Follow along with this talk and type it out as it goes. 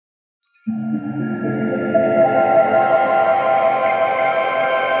Well,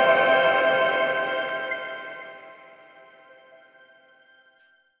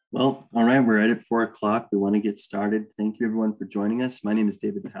 all right, we're at 4 o'clock. We want to get started. Thank you everyone for joining us. My name is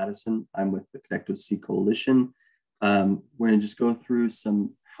David Pattison. I'm with the Connect-OC Coalition. We're going to just go through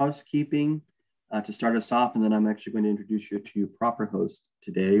some housekeeping to start us off, and then I'm actually going to introduce you to your proper host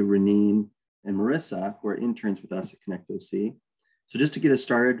today, Reneen and Marissa, who are interns with us at Connect-OC. So just to get us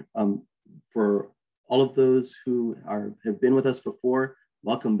started, for all of those who have been with us before,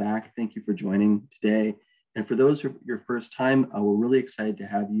 welcome back. Thank you for joining today. And for those who are your first time, we're really excited to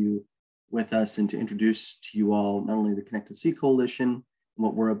have you with us and to introduce to you all not only the Connect-OC Coalition and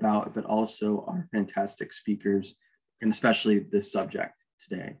what we're about, but also our fantastic speakers, and especially this subject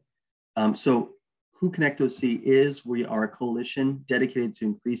today. So who Connect-OC is, we are a coalition dedicated to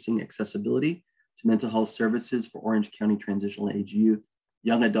increasing accessibility to mental health services for Orange County transitional age youth,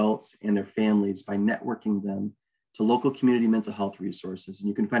 young adults, and their families by networking them to local community mental health resources. And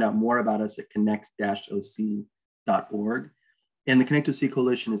you can find out more about us at connect-oc.org. And the Connect-OC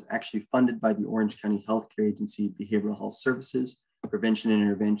Coalition is actually funded by the Orange County Healthcare Agency Behavioral Health Services, Prevention and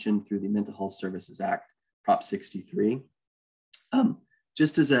Intervention through the Mental Health Services Act, Prop 63.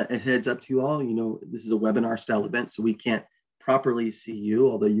 Just as a heads up to you all, you know, this is a webinar style event, so we can't properly see you,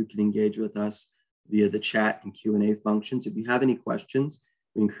 although you can engage with us via the chat and Q&A functions. If you have any questions,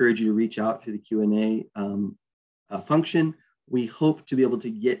 we encourage you to reach out through the Q&A function. We hope to be able to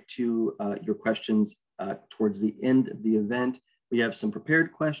get to your questions towards the end of the event. We have some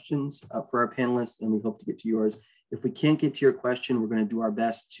prepared questions for our panelists, and we hope to get to yours. If we can't get to your question, we're going to do our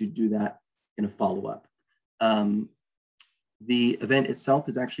best to do that in a follow-up. The event itself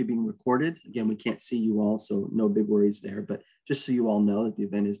is actually being recorded. Again, we can't see you all, so no big worries there, but just so you all know that the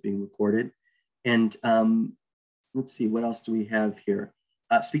event is being recorded. And let's see, what else do we have here?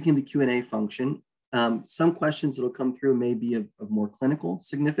 Speaking of the Q&A function, some questions that will come through may be of more clinical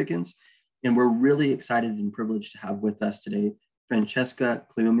significance, and we're really excited and privileged to have with us today Francesca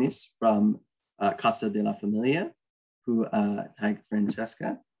Cleumis from Casa de la Familia, who, hi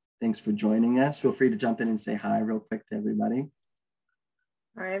Francesca, thanks for joining us. Feel free to jump in and say hi real quick to everybody.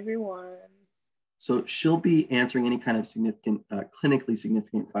 Hi everyone. So she'll be answering any kind of significant, clinically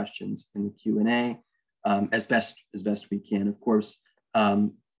significant questions in the Q&A as best we can. Of course,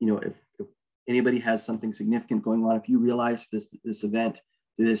 you know, if anybody has something significant going on, if you realize this event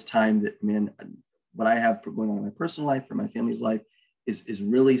through this time that, man, what I have going on in my personal life or my family's life is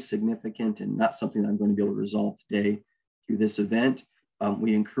really significant and not something that I'm going to be able to resolve today through this event,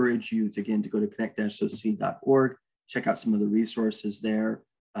 we encourage you to, again, to go to connect-oc.org, check out some of the resources there.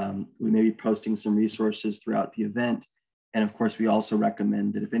 We may be posting some resources throughout the event. And of course, we also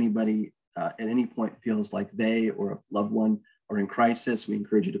recommend that if anybody at any point feels like they or a loved one are in crisis, we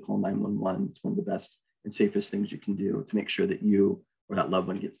encourage you to call 911. It's one of the best and safest things you can do to make sure that you or that loved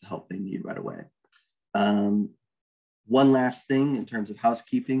one gets the help they need right away. One last thing in terms of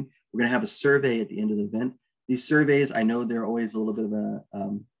housekeeping, we're going to have a survey at the end of the event. These surveys, I know they're always a little bit of a,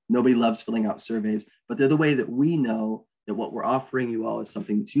 nobody loves filling out surveys, but they're the way that we know that what we're offering you all is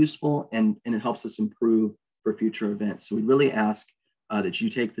something that's useful and it helps us improve for future events. So we really ask that you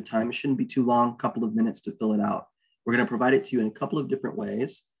take the time. It shouldn't be too long, a couple of minutes to fill it out. We're going to provide it to you in a couple of different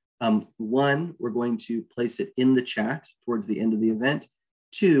ways. One, we're going to place it in the chat towards the end of the event.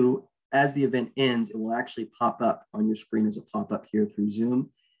 Two, as the event ends, it will actually pop up on your screen as a pop-up here through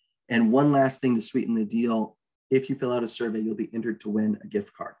Zoom. And one last thing to sweeten the deal, if you fill out a survey, you'll be entered to win a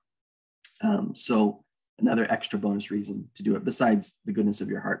gift card. So another extra bonus reason to do it besides the goodness of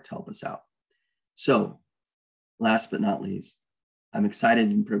your heart to help us out. So last but not least, I'm excited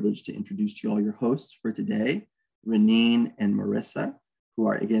and privileged to introduce to you all your hosts for today, Reneen and Marissa, who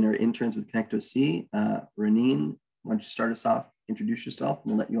are, again, our interns with Connect-OC. Reneen, why don't you start us off, introduce yourself,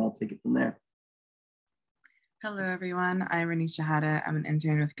 and we'll let you all take it from there. Hello, everyone. I'm Reneen Shahada. I'm an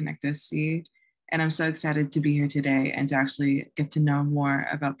intern with Connect-OC, and I'm so excited to be here today and to actually get to know more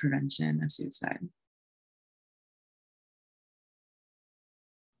about prevention of suicide.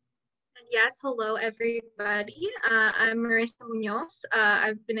 Yes, hello everybody. I'm Marissa Munoz.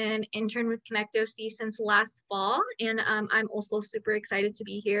 I've been an intern with Connect-OC since last fall, and I'm also super excited to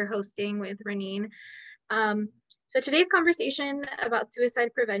be here hosting with Reneen. So today's conversation about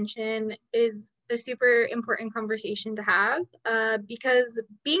suicide prevention is a super important conversation to have because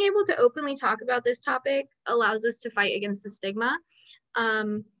being able to openly talk about this topic allows us to fight against the stigma.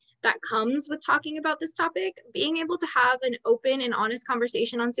 that comes with talking about this topic. Being able to have an open and honest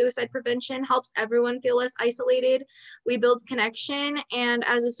conversation on suicide prevention helps everyone feel less isolated. We build connection, and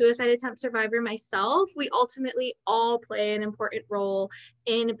as a suicide attempt survivor myself, we ultimately all play an important role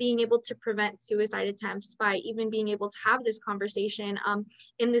in being able to prevent suicide attempts by even being able to have this conversation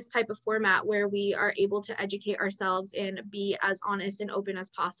in this type of format where we are able to educate ourselves and be as honest and open as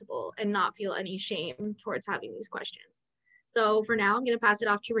possible and not feel any shame towards having these questions. So for now, I'm going to pass it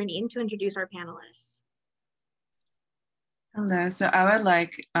off to Renine to introduce our panelists. Hello, so I would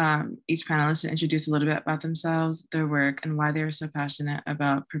like each panelist to introduce a little bit about themselves, their work, and why they are so passionate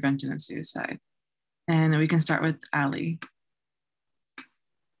about prevention of suicide. And we can start with Ali.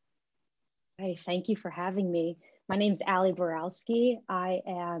 Hi, thank you for having me. My name is Ali Borowski. I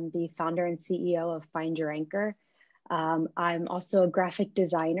am the founder and CEO of Find Your Anchor. I'm also a graphic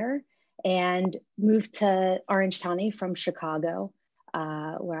designer and moved to Orange County from Chicago,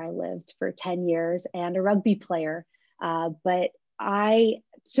 where I lived for 10 years, and a rugby player. But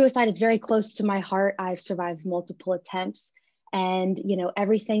suicide is very close to my heart. I've survived multiple attempts, and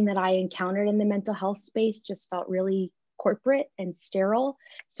everything that I encountered in the mental health space just felt really corporate and sterile.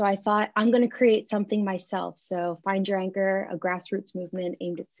 So I thought, I'm going to create something myself. So Find Your Anchor, a grassroots movement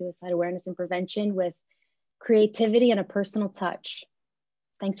aimed at suicide awareness and prevention with creativity and a personal touch.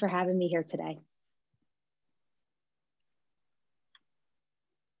 Thanks for having me here today.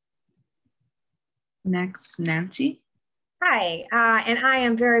 Next, Nancy. Hi, and I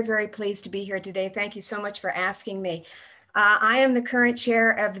am very, very pleased to be here today. Thank you so much for asking me. I am the current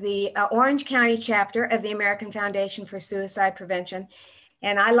chair of the Orange County chapter of the American Foundation for Suicide Prevention.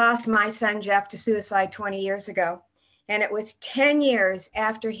 And I lost my son, Jeff, to suicide 20 years ago. And it was 10 years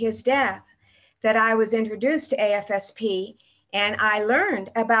after his death that I was introduced to AFSP, and I learned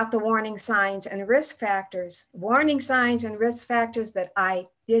about the warning signs and risk factors that I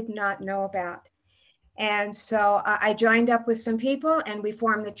did not know about. And so I joined up with some people and we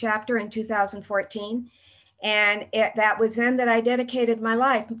formed the chapter in 2014. And that was then that I dedicated my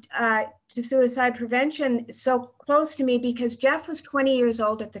life to suicide prevention, so close to me because Jeff was 20 years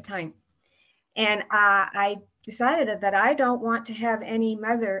old at the time. And I decided that I don't want to have any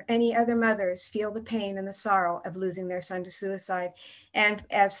other mothers feel the pain and the sorrow of losing their son to suicide. And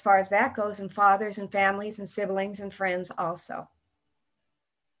as far as that goes, and fathers and families and siblings and friends also.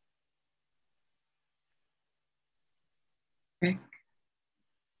 Rick.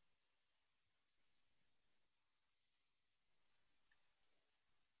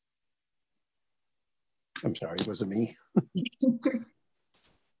 I'm sorry, was it me?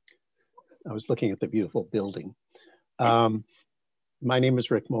 I was looking at the beautiful building. My name is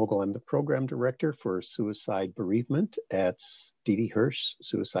Rick Mogil. I'm the program director for suicide bereavement at Didi Hirsch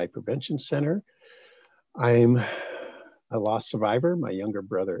Suicide Prevention Center. I'm a lost survivor. My younger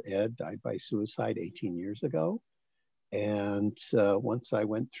brother, Ed, died by suicide 18 years ago. And once I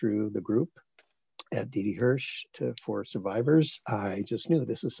went through the group at Didi Hirsch for survivors, I just knew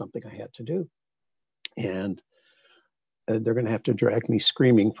this is something I had to do. And they're going to have to drag me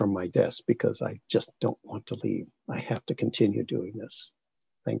screaming from my desk because I just don't want to leave. I have to continue doing this.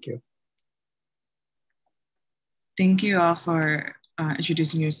 Thank you. Thank you all for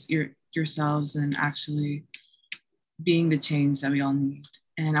introducing yourselves and actually being the change that we all need.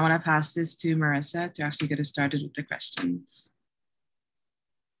 And I want to pass this to Marissa to actually get us started with the questions.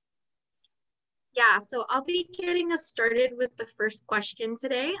 Yeah, so I'll be getting us started with the first question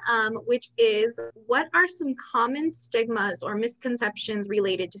today, which is, what are some common stigmas or misconceptions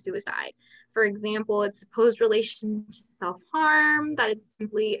related to suicide? For example, its supposed relation to self-harm, that it's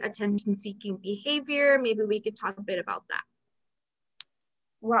simply attention-seeking behavior. Maybe we could talk a bit about that.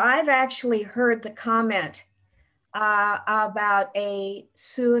 Well, I've actually heard the comment about a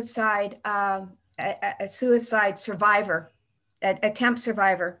suicide survivor, attempt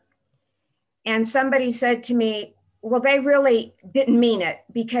survivor. And somebody said to me, well, they really didn't mean it,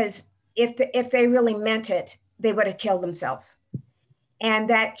 because if they really meant it, they would have killed themselves. And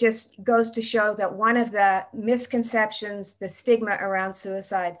that just goes to show that one of the misconceptions, the stigma around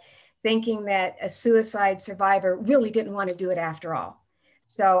suicide, thinking that a suicide survivor really didn't want to do it after all.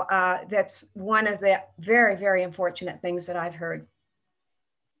 So that's one of the very, very unfortunate things that I've heard.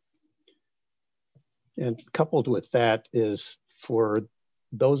 And coupled with that is, for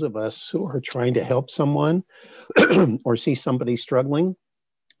those of us who are trying to help someone or see somebody struggling,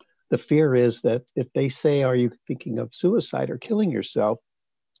 the fear is that if they say, are you thinking of suicide or killing yourself,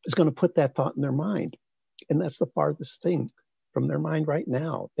 it's going to put that thought in their mind. And that's the farthest thing from their mind right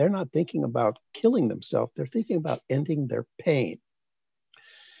now. They're not thinking about killing themselves. They're thinking about ending their pain.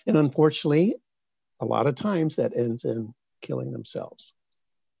 And unfortunately, a lot of times that ends in killing themselves.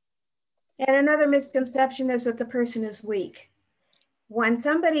 And another misconception is that the person is weak. When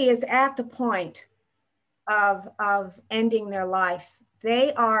somebody is at the point of ending their life,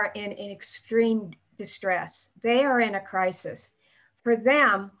 they are in extreme distress. They are in a crisis. For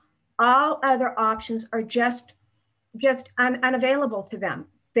them, all other options are just unavailable to them.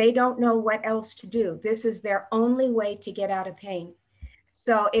 They don't know what else to do. This is their only way to get out of pain.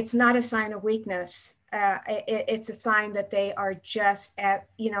 So it's not a sign of weakness. It's a sign that they are just at,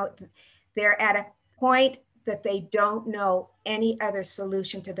 they're at a point that they don't know any other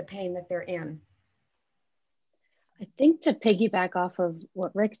solution to the pain that they're in. I think to piggyback off of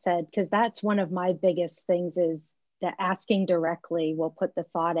what Rick said, because that's one of my biggest things, is that asking directly will put the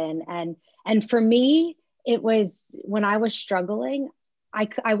thought in. And for me, it was when I was struggling,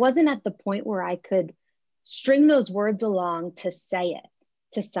 I wasn't at the point where I could string those words along to say it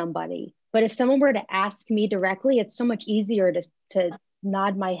to somebody. But if someone were to ask me directly, it's so much easier to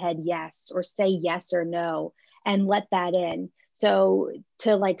nod my head yes, or say yes or no, and let that in. So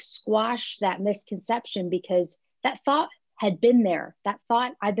to like squash that misconception, because that thought had been there. That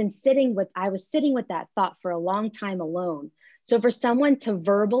thought I was sitting with that thought for a long time alone. So for someone to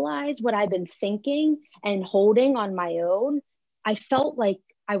verbalize what I've been thinking and holding on my own, I felt like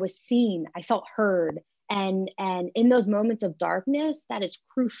I was seen, I felt heard. And in those moments of darkness, that is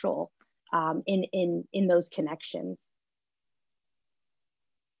crucial in those connections.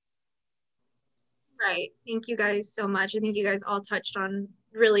 Right. Thank you guys so much. I think you guys all touched on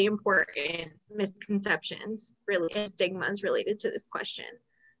really important misconceptions, really, and stigmas related to this question.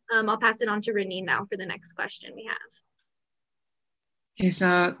 I'll pass it on to Renee now for the next question we have. Okay,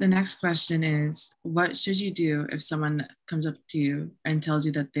 so the next question is, what should you do if someone comes up to you and tells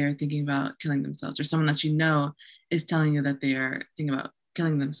you that they're thinking about killing themselves, or someone that you know is telling you that they are thinking about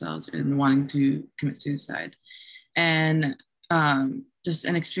killing themselves and wanting to commit suicide? And just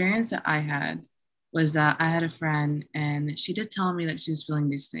an experience that I had was that I had a friend, and she did tell me that she was feeling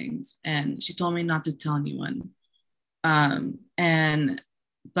these things, and she told me not to tell anyone.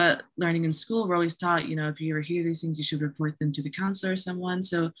 But learning in school, we're always taught, if you ever hear these things, you should report them to the counselor or someone.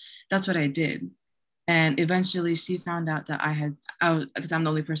 So that's what I did. And eventually she found out that because I'm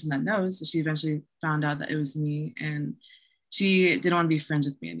the only person that knows, so she eventually found out that it was me, and she didn't want to be friends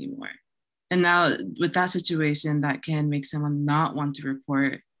with me anymore. And now with that situation, that can make someone not want to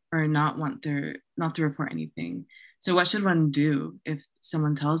report, or not to report anything. So what should one do if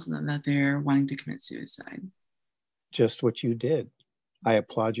someone tells them that they're wanting to commit suicide? Just what you did. I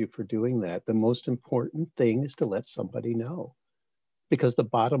applaud you for doing that. The most important thing is to let somebody know, because the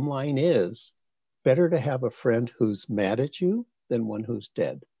bottom line is better to have a friend who's mad at you than one who's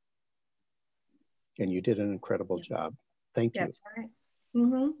dead. And you did an incredible job. Thank you. That's right.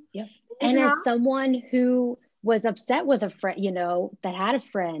 Mm-hmm. Yeah. And as someone who was upset with a friend, that had a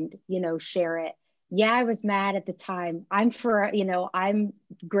friend, share it. Yeah, I was mad at the time. I'm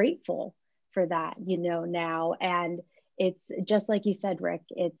grateful for that, now. And it's just like you said, Rick,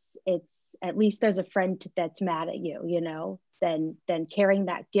 it's at least there's a friend that's mad at you, than carrying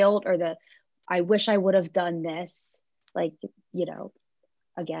that guilt or I wish I would have done this.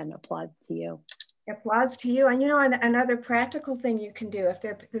 Again, applause to you. Applause to you. And another practical thing you can do, if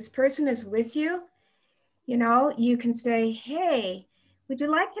this person is with you, you can say, hey, would you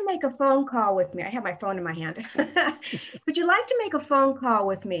like to make a phone call with me? I have my phone in my hand. Would you like to make a phone call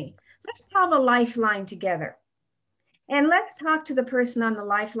with me? Let's call the lifeline together. And let's talk to the person on the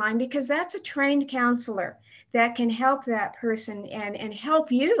lifeline, because that's a trained counselor that can help that person and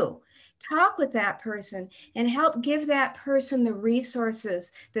help you talk with that person and help give that person the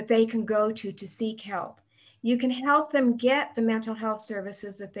resources that they can go to seek help. You can help them get the mental health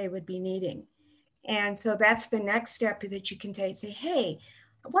services that they would be needing. And so that's the next step that you can take. Say, hey,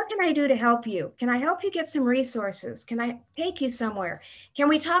 what can I do to help you? Can I help you get some resources? Can I take you somewhere? Can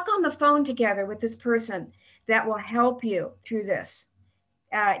we talk on the phone together with this person that will help you through this,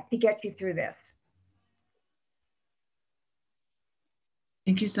 to get you through this?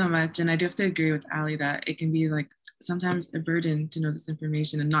 Thank you so much. And I do have to agree with Ali that it can be sometimes a burden to know this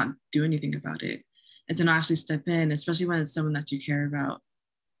information and not do anything about it, and to not actually step in, especially when it's someone that you care about.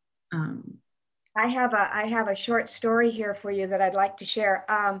 I have a short story here for you that I'd like to share.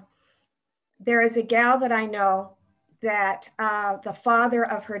 There is a gal that I know that the father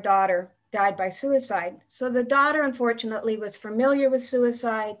of her daughter died by suicide. So the daughter, unfortunately, was familiar with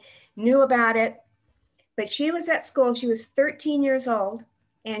suicide, knew about it, but she was at school. She was 13 years old,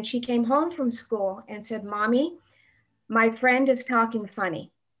 and she came home from school and said, Mommy, my friend is talking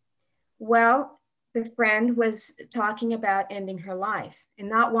funny. Well, the friend was talking about ending her life and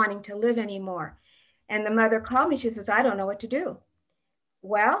not wanting to live anymore. And the mother called me. She says, I don't know what to do.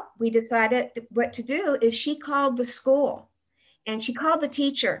 well, we decided what to do is she called the school and she called the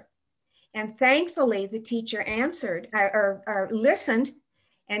teacher. And thankfully, the teacher answered or listened,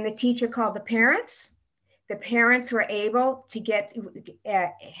 and the teacher called the parents. The parents were able to get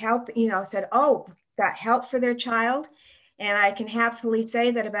help, said, oh, got help for their child. And I can happily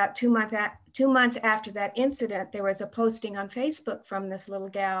say that about 2 months after that incident, there was a posting on Facebook from this little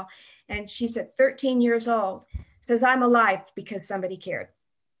gal. And she said, 13 years old, says, I'm alive because somebody cared.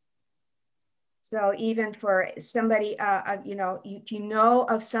 So even for somebody, you know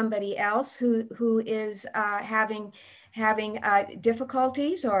of somebody else who is having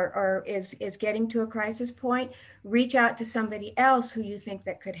difficulties or is getting to a crisis point, reach out to somebody else who you think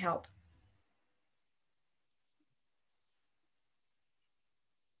that could help.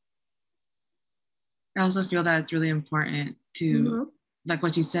 I also feel that it's really important to, like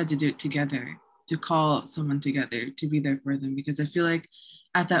what you said, to do it together, to call someone together, to be there for them. Because I feel like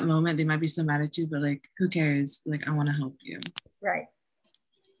at that moment, they might be so mad at you, but like, who cares? Like, I want to help you. Right.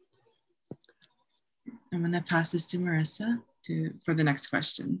 I'm going to pass this to Marissa for the next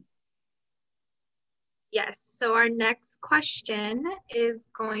question. Yes, so our next question is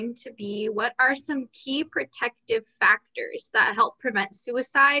going to be, what are some key protective factors that help prevent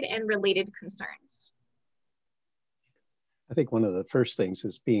suicide and related concerns? I think one of the first things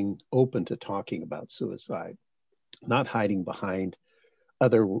is being open to talking about suicide, not hiding behind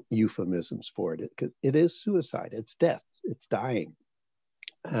other euphemisms for it. Because it is suicide, it's death, it's dying.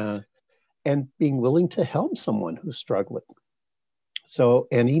 And being willing to help someone who's struggling. So,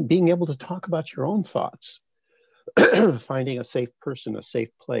 and being able to talk about your own thoughts, finding a safe person, a safe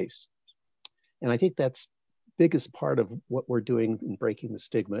place. And I think that's biggest part of what we're doing in breaking the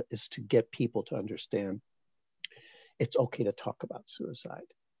stigma is to get people to understand it's okay to talk about suicide.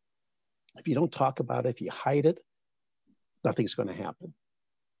 If you don't talk about it, if you hide it, nothing's going to happen.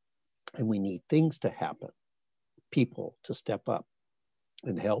 And we need things to happen, people to step up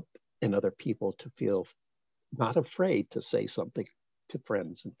and help, and other people to feel not afraid to say something to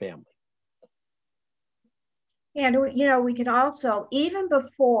friends and family. And, we could also, even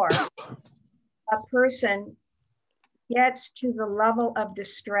before a person gets to the level of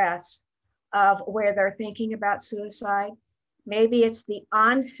distress of where they're thinking about suicide, maybe it's the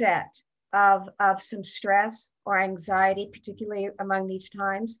onset of some stress or anxiety, particularly among these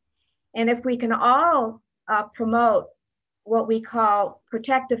times. And if we can all promote what we call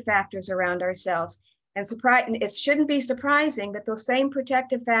protective factors around ourselves, and it shouldn't be surprising that those same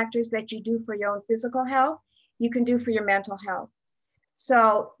protective factors that you do for your own physical health, you can do for your mental health.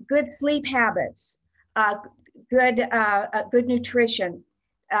 So good sleep habits, good nutrition,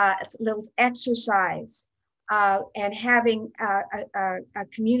 little exercise, and having a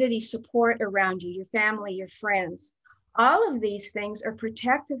community support around you, your family, your friends. All of these things are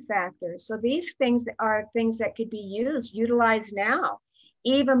protective factors. So these things are things that could be utilized now,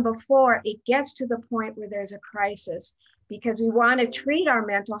 even before it gets to the point where there's a crisis, because we want to treat our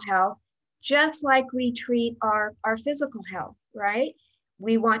mental health just like we treat our physical health, right?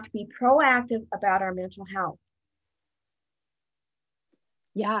 We want to be proactive about our mental health.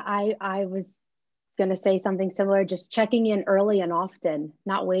 Yeah, I was going to say something similar, just checking in early and often,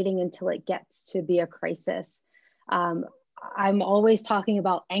 not waiting until it gets to be a crisis. I'm always talking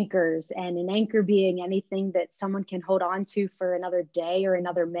about anchors, and an anchor being anything that someone can hold on to for another day or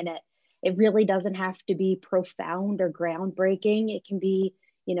another minute. It really doesn't have to be profound or groundbreaking. It can be,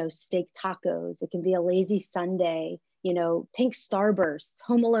 steak tacos. It can be a lazy Sunday, pink starbursts,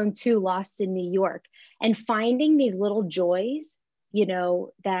 Home Alone 2, Lost in New York, and finding these little joys,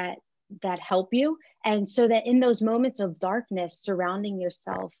 that help you. And so that in those moments of darkness, surrounding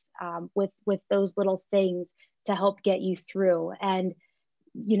yourself with those little things to help get you through. And,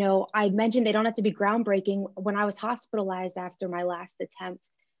 I mentioned they don't have to be groundbreaking. When I was hospitalized after my last attempt,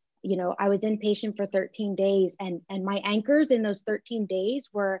 I was inpatient for 13 days, and my anchors in those 13 days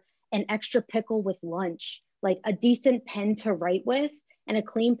were an extra pickle with lunch, like a decent pen to write with, and a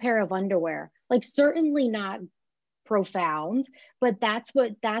clean pair of underwear. Like, certainly not profound, but that's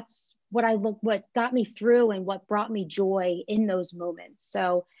what got me through and what brought me joy in those moments.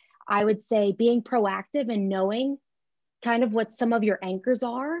 So I would say being proactive and knowing kind of what some of your anchors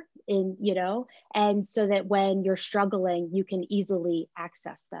are and so that when you're struggling, you can easily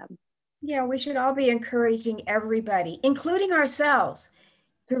access them. Yeah, we should all be encouraging everybody, including ourselves,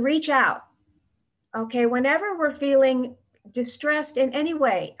 to reach out. Okay, whenever we're feeling distressed in any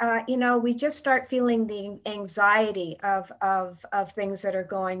way, we just start feeling the anxiety of things that are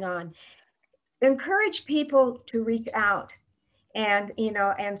going on. Encourage people to reach out and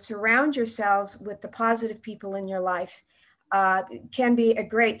surround yourselves with the positive people in your life. can be a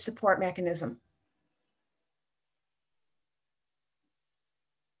great support mechanism.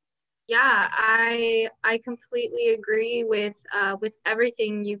 Yeah, I completely agree with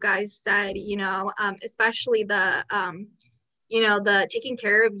everything you guys said. Especially the the taking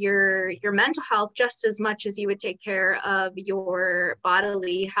care of your mental health just as much as you would take care of your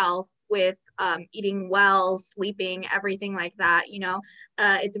bodily health with eating well, sleeping, everything like that.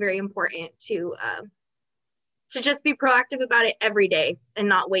 It's very important to just be proactive about it every day and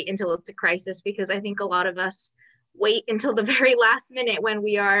not wait until it's a crisis, because I think a lot of us wait until the very last minute when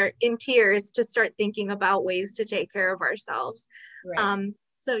we are in tears to start thinking about ways to take care of ourselves. Right.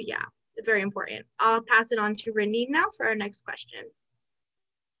 So yeah, it's very important. I'll pass it on to Renee now for our next question.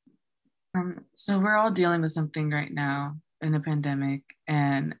 So we're all dealing with something right now in a pandemic,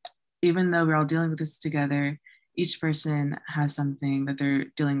 and even though we're all dealing with this together, each person has something that they're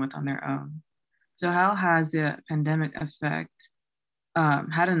dealing with on their own. So how has the pandemic had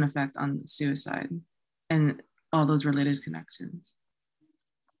an effect on suicide and all those related connections?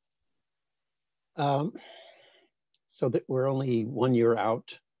 So that we're only 1 year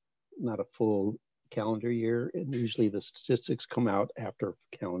out, not a full calendar year, and usually the statistics come out after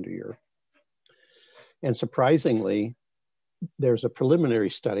calendar year. And surprisingly, there's a preliminary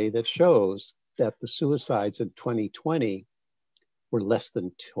study that shows that the suicides in 2020 were less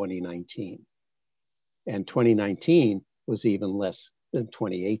than 2019. And 2019 was even less than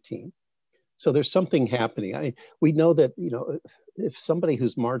 2018. So there's something happening. We know that, if somebody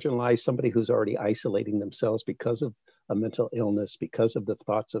who's marginalized, somebody who's already isolating themselves because of a mental illness, because of the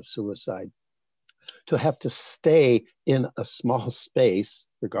thoughts of suicide, to have to stay in a small space,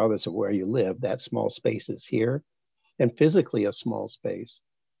 regardless of where you live, that small space is here, and physically a small space,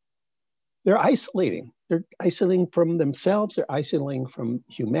 they're isolating. They're isolating from themselves. They're isolating from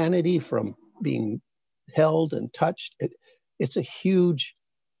humanity, from being held and touched. It's a huge,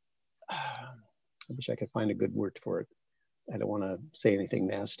 I wish I could find a good word for it. I don't want to say anything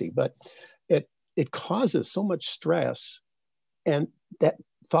nasty, but it causes so much stress, and that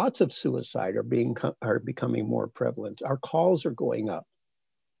thoughts of suicide are becoming more prevalent. Our calls are going up,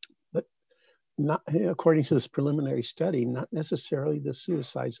 but not, according to this preliminary study, not necessarily the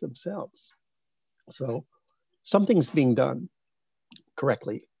suicides themselves. So something's being done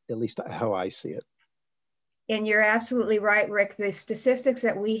correctly, at least how I see it. And you're absolutely right, Rick. The statistics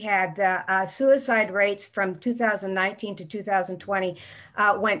that we had, the suicide rates from 2019 to 2020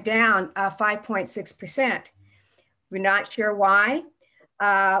 went down 5.6%. We're not sure why.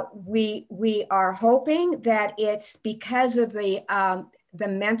 We are hoping that it's because of the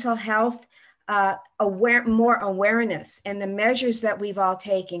mental health more awareness, and the measures that we've all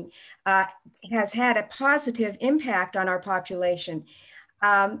taken has had a positive impact on our population.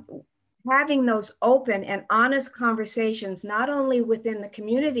 Having those open and honest conversations, not only within the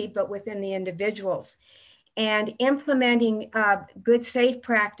community, but within the individuals, and implementing good, safe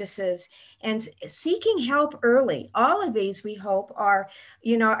practices and seeking help early. All of these, we hope, are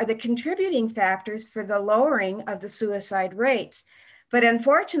the contributing factors for the lowering of the suicide rates. But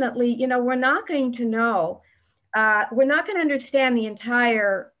unfortunately, we're not going to know, we're not going to understand the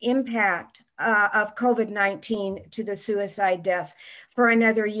entire impact of COVID-19 to the suicide deaths for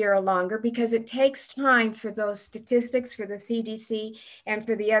another year or longer, because it takes time for those statistics, for the CDC and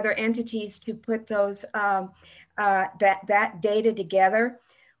for the other entities to put those that data together.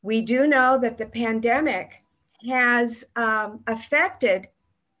 We do know that the pandemic has affected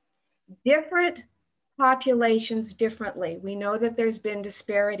different populations differently. We know that there's been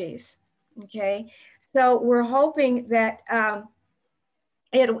disparities. Okay, so we're hoping that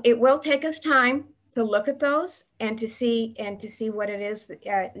it will take us time to look at those and to see what it is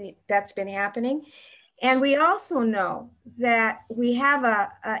that's been happening. And we also know that we have a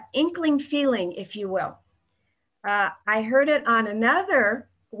inkling feeling, if you will. I heard it on another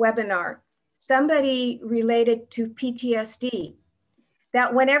webinar, somebody related to PTSD,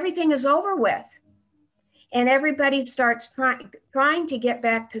 that when everything is over with and everybody starts trying to get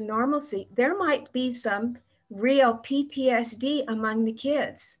back to normalcy, there might be some real PTSD among the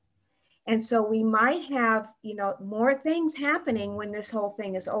kids. And so we might have, more things happening when this whole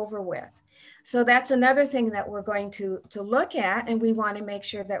thing is over with. So that's another thing that we're going to look at, and we want to make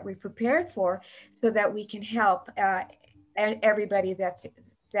sure that we're prepared for, so that we can help everybody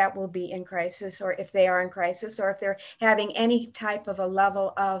that will be in crisis, or if they are in crisis, or if they're having any type of a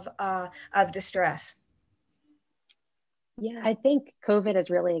level of distress. Yeah, I think COVID has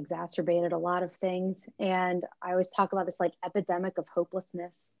really exacerbated a lot of things. And I always talk about this like epidemic of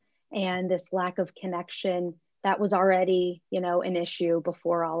hopelessness and this lack of connection that was already, an issue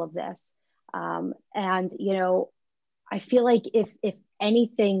before all of this. And, I feel like if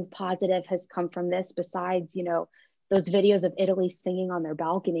anything positive has come from this, besides, you know, those videos of Italy singing on their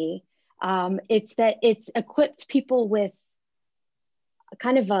balcony, it's that it's equipped people with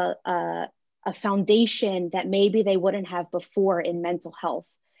kind of a foundation that maybe they wouldn't have before in mental health.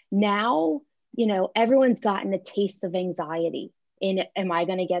 Now, you know, everyone's gotten a taste of anxiety. Am I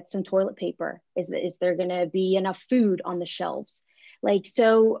going to get some toilet paper? Is there going to be enough food on the shelves? Like,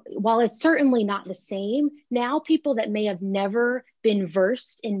 so while it's certainly not the same, now people that may have never been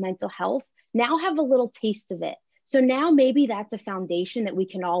versed in mental health now have a little taste of it. So now maybe that's a foundation that we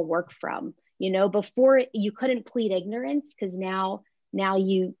can all work from. You know, before you couldn't plead ignorance, because now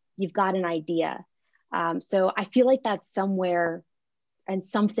you've got an idea. So I feel like that's somewhere and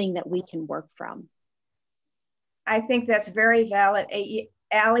something that we can work from. I think that's very valid.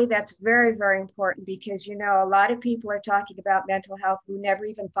 Allie, that's very, very important, because, you know, a lot of people are talking about mental health who never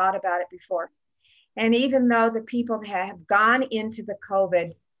even thought about it before. And even though the people that have gone into the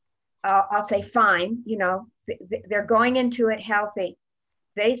COVID, I'll say fine, you know, they're going into it healthy.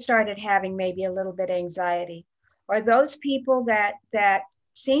 They started having maybe a little bit of anxiety. Or those people that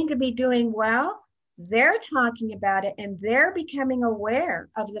seem to be doing well, they're talking about it and they're becoming aware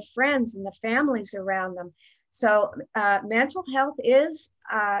of the friends and the families around them. So mental health is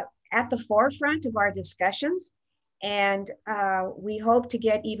at the forefront of our discussions, and we hope to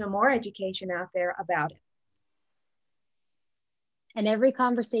get even more education out there about it. And every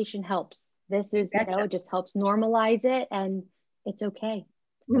conversation helps. This is, you know, just helps normalize it, and it's okay.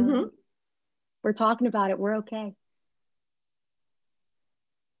 Mm-hmm. We're talking about it, we're okay.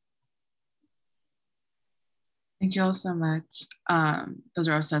 Thank you all so much. Those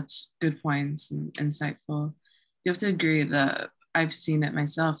are all such good points and insightful. You have to agree that I've seen it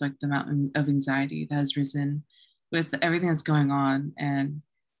myself, like the mountain of anxiety that has risen with everything that's going on. And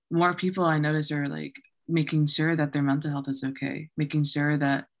more people I notice are like making sure that their mental health is okay, making sure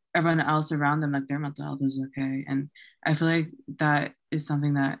that everyone else around them, like their mental health is okay. And I feel like that is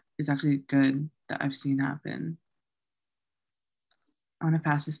something that is actually good that I've seen happen. I want to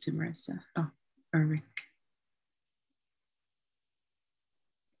pass this to Marissa. Oh, or Rick.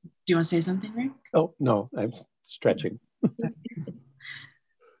 Do you want to say something, Rick? Oh, no, I'm stretching.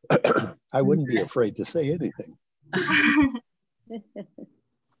 I wouldn't be afraid to say anything.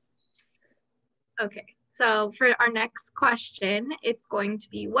 Okay, so for our next question, it's going to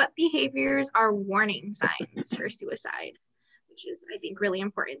be, what behaviors are warning signs for suicide? Which is, I think, really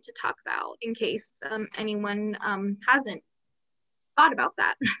important to talk about in case anyone hasn't thought about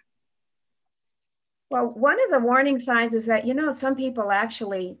that. Well, one of the warning signs is that, you know, some people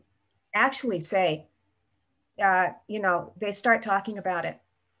actually say, you know, they start talking about it,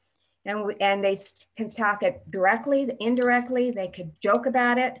 and they can talk it directly, indirectly. They could joke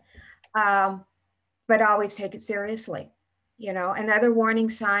about it, but always take it seriously. You know, and other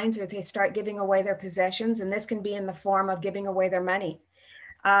warning signs is they start giving away their possessions, and this can be in the form of giving away their money.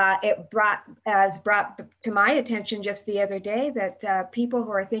 It brought to my attention just the other day that people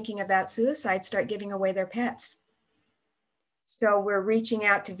who are thinking about suicide start giving away their pets. So we're reaching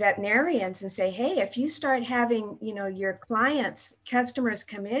out to veterinarians and say, hey, if you start having, you know, your customers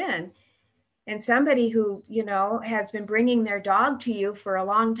come in, and somebody who, you know, has been bringing their dog to you for a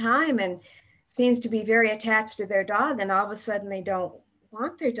long time and seems to be very attached to their dog, and all of a sudden they don't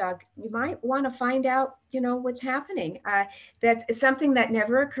want their dog, you might want to find out, you know, what's happening. That's something that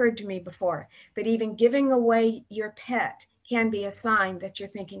never occurred to me before, that even giving away your pet can be a sign that you're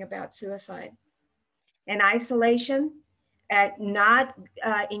thinking about suicide. And isolation, not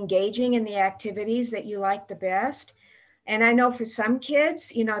engaging in the activities that you like the best. And I know for some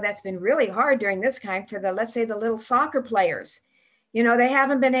kids, you know, that's been really hard during this time for let's say the little soccer players. You know, they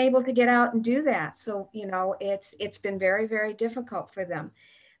haven't been able to get out and do that. So, you know, it's been very, very difficult for them.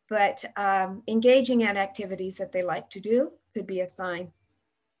 But engaging in activities that they like to do could be a sign.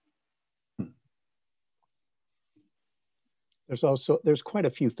 There's quite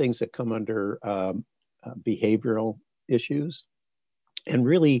a few things that come under behavioral issues. And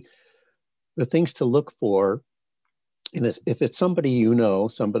really the things to look for, and if it's somebody you know,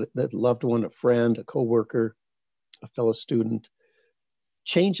 somebody, that loved one, a friend, a coworker, a fellow student,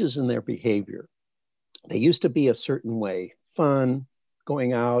 changes in their behavior. They used to be a certain way, fun,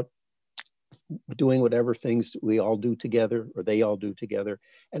 going out, doing whatever things we all do together, or they all do together,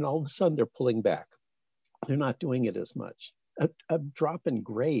 and all of a sudden they're pulling back. They're not doing it as much. A drop in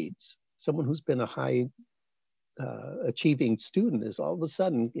grades, someone who's been a high achieving student is all of a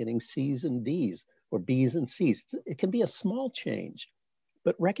sudden getting C's and D's, or B's and C's. It can be a small change,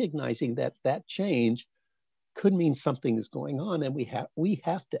 but recognizing that that change could mean something is going on, and we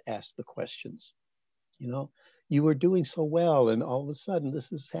have to ask the questions. You know, You were doing so well, and all of a sudden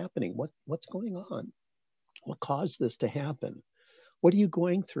this is happening. What's going on? What caused this to happen? What are you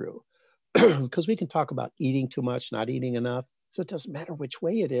going through? Because we can talk about eating too much, not eating enough. So it doesn't matter which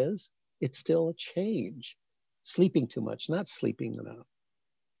way it is. It's still a change. Sleeping too much, not sleeping enough.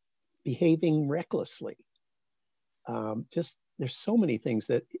 Behaving recklessly. Just there's so many things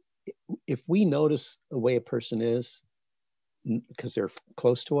that if we notice the way a person is, because they're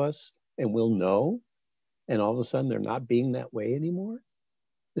close to us and we'll know, and all of a sudden they're not being that way anymore,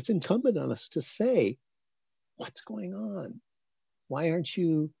 it's incumbent on us to say, what's going on? Why aren't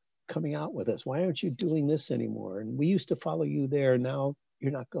you coming out with us? Why aren't you doing this anymore? And we used to follow you there, now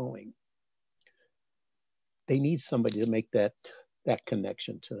you're not going. They need somebody to make that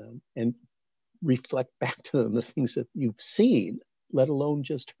connection to them and reflect back to them the things that you've seen, let alone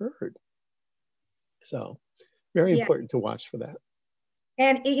just heard. So very important to watch for that.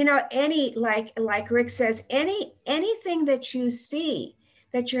 And you know, any like Rick says, anything that you see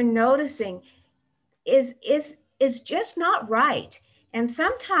that you're noticing is just not right. And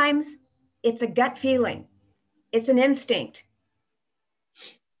sometimes it's a gut feeling, it's an instinct.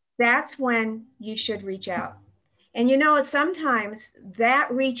 That's when you should reach out. And you know, sometimes that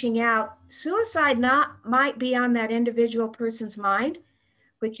reaching out, suicide might be on that individual person's mind,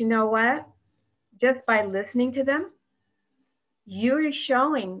 but you know what? Just by listening to them, you're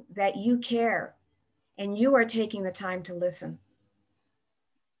showing that you care and you are taking the time to listen,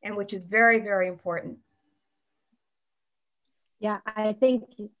 and which is very, very important. Yeah, I think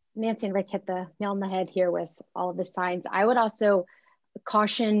Nancy and Rick hit the nail on the head here with all of the signs. I would also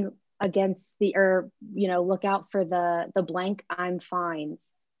caution against look out for the blank "I'm fines,"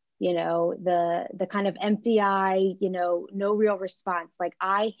 the kind of empty eye, no real response. Like,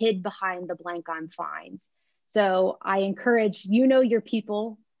 I hid behind the blank "I'm fines." So I encourage, your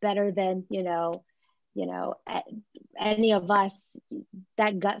people better than, any of us,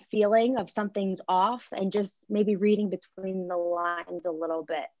 that gut feeling of something's off, and just maybe reading between the lines a little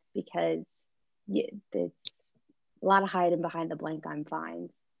bit, because it's a lot of hiding behind the blank "I'm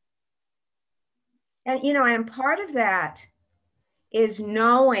fines." And, and part of that is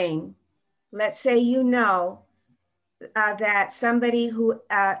knowing, let's say, that somebody who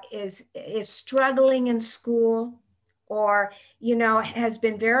is struggling in school, or, has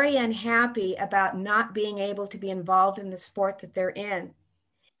been very unhappy about not being able to be involved in the sport that they're in.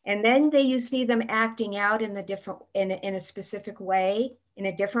 And then you see them acting out in a specific way, in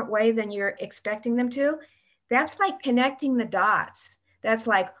a different way than you're expecting them to. That's like connecting the dots. That's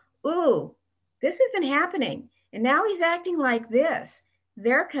like, ooh, this has been happening, and now he's acting like this.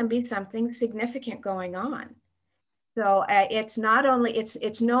 There can be something significant going on. So it's not only,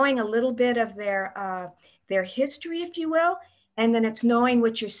 it's knowing a little bit of their history, if you will, and then it's knowing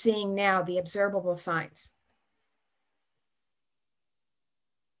what you're seeing now, the observable signs.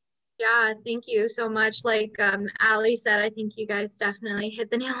 Yeah, thank you so much. Like Ali said, I think you guys definitely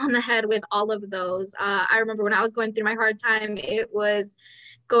hit the nail on the head with all of those. I remember when I was going through my hard time, it was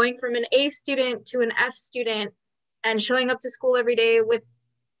going from an A student to an F student and showing up to school every day with,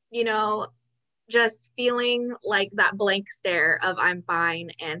 just feeling like that blank stare of "I'm fine."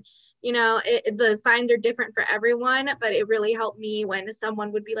 And, the signs are different for everyone, but it really helped me when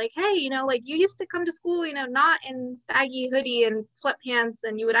someone would be like, "Hey, like, you used to come to school, not in baggy hoodie and sweatpants,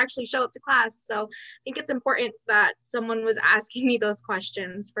 and you would actually show up to class." So I think it's important that someone was asking me those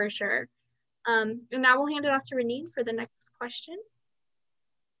questions, for sure. And now we'll hand it off to Renine for the next question.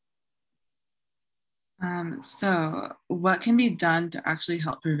 So what can be done to actually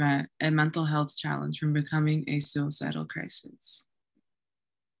help prevent a mental health challenge from becoming a suicidal crisis?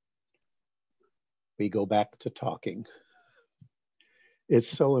 We go back to talking. It's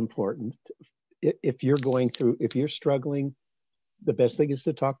so important. If you're struggling, the best thing is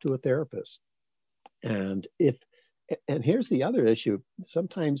to talk to a therapist. And here's the other issue.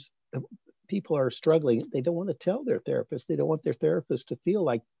 Sometimes people are struggling. They don't want to tell their therapist. They don't want their therapist to feel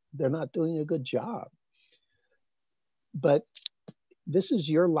like they're not doing a good job. But this is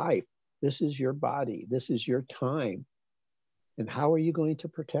your life. This is your body. This is your time. And how are you going to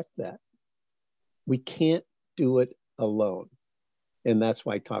protect that? We can't do it alone. And that's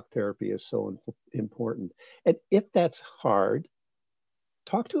why talk therapy is so important. And if that's hard,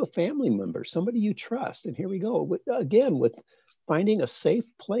 talk to a family member, somebody you trust. And here we go, with finding a safe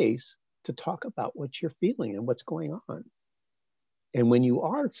place to talk about what you're feeling and what's going on. And when you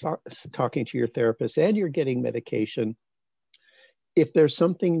are talking to your therapist and you're getting medication, if there's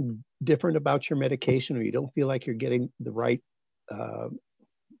something different about your medication, or you don't feel like you're getting the right,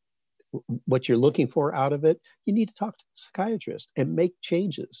 what you're looking for out of it, you need to talk to the psychiatrist and make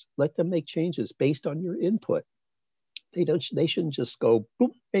changes. Let them make changes based on your input. They shouldn't just go,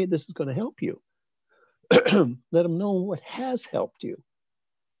 boop, hey, this is going to help you. Let them know what has helped you.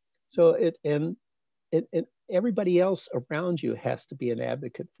 So and everybody else around you has to be an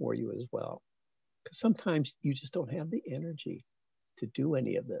advocate for you as well. Because sometimes you just don't have the energy to do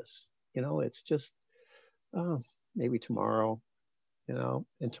any of this. You know, it's just, oh, maybe tomorrow, you know,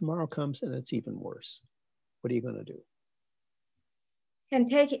 and tomorrow comes and it's even worse. What are you going to do?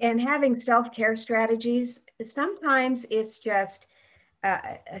 And having self-care strategies, sometimes it's just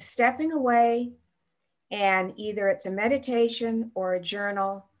a stepping away, and either it's a meditation or a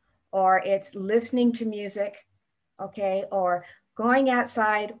journal, or it's listening to music, okay, or going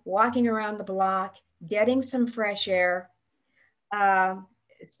outside, walking around the block, getting some fresh air,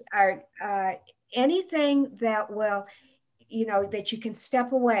 anything that will, you know, that you can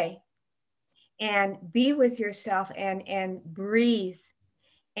step away and be with yourself and breathe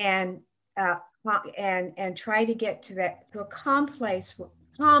and try to get to a calm place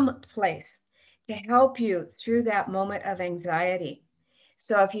to help you through that moment of anxiety.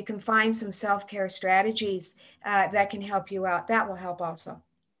 So if you can find some self-care strategies that can help you out, that will help also.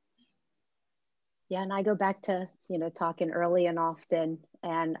 Yeah, and I go back to, you know, talking early and often,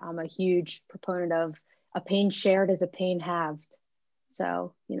 and I'm a huge proponent of a pain shared is a pain halved.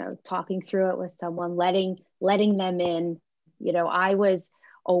 So, you know, talking through it with someone, letting them in. You know, I was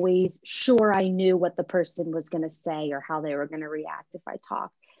always sure I knew what the person was going to say or how they were going to react if I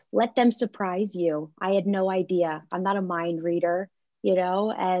talked. Let them surprise you. I had no idea. I'm not a mind reader, you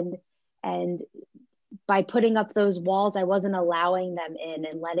know, and by putting up those walls, I wasn't allowing them in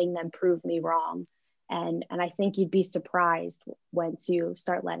and letting them prove me wrong. And I think you'd be surprised once you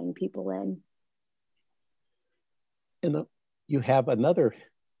start letting people in. And you have another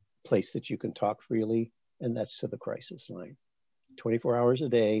place that you can talk freely, and that's to the crisis line. 24 hours a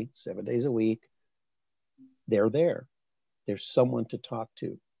day, 7 days a week, they're there. There's someone to talk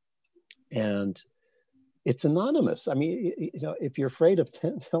to. And it's anonymous. I mean, you know, if you're afraid of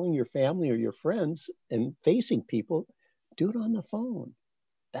telling your family or your friends and facing people, do it on the phone.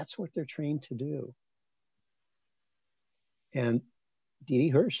 That's what they're trained to do. And Didi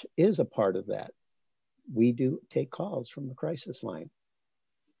Hirsch is a part of that. We do take calls from the crisis line.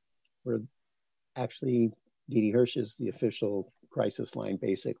 We're actually, Didi Hirsch is the official crisis line,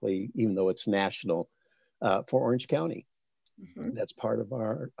 basically, even though it's national, for Orange County. Mm-hmm. That's part of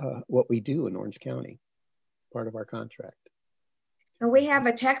our, what we do in Orange County, part of our contract. And we have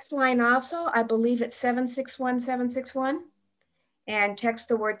a text line also. I believe it's 761-761. And text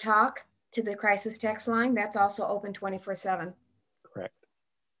the word talk to the crisis text line. That's also open 24/7. Correct.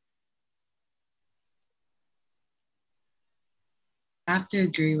 I have to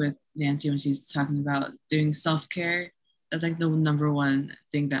agree with Nancy when she's talking about doing self-care. That's like the number one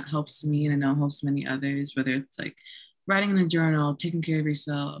thing that helps me, and I know helps many others, whether it's like writing in a journal, taking care of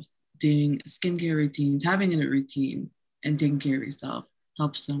yourself, doing skincare routines, having a routine, and taking care of yourself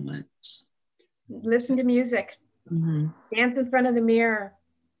helps so much. Listen to music, mm-hmm. Dance in front of the mirror,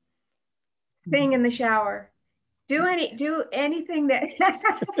 sing in the shower, do anything that.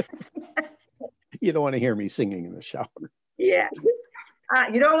 You don't want to hear me singing in the shower. Yeah.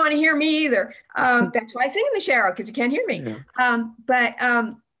 You don't want to hear me either. That's why I sing in the shower, because you can't hear me.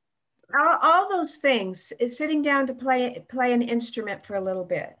 Yeah. All those things, is sitting down to play an instrument for a little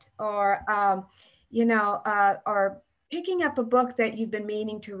bit, or or picking up a book that you've been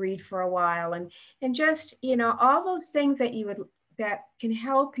meaning to read for a while, and just, you know, all those things that can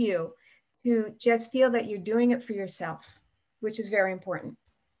help you to just feel that you're doing it for yourself, which is very important.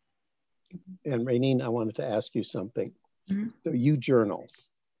 And Rainine, I wanted to ask you something. Mm-hmm. So you journal,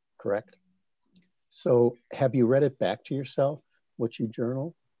 correct? So have you read it back to yourself, what you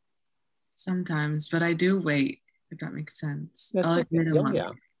journal? Sometimes, but I do wait, if that makes sense. That's I'll okay.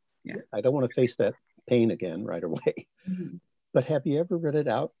 Yeah. I don't want to face that pain again right away. Mm-hmm. But have you ever read it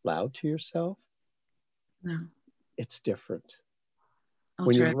out loud to yourself? No. It's different. I'll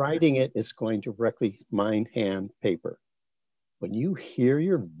when try. You're writing it, it's going directly mind, hand, paper. When you hear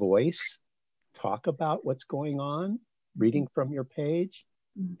your voice talk about what's going on, reading from your page,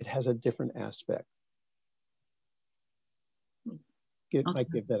 it has a different aspect. Might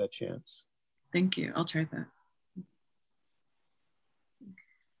give that a chance. Thank you. I'll try that.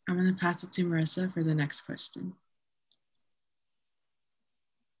 I'm going to pass it to Marissa for the next question.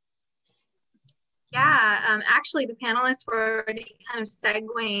 Yeah, actually the panelists were already kind of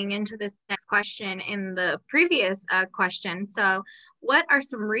segueing into this next question in the previous question. So what are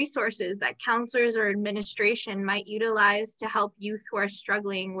some resources that counselors or administration might utilize to help youth who are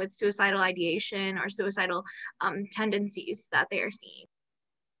struggling with suicidal ideation or suicidal tendencies that they are seeing?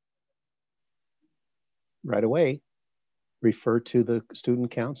 Right away, refer to the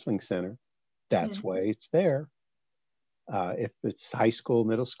Student Counseling Center. That's why it's there. If it's high school,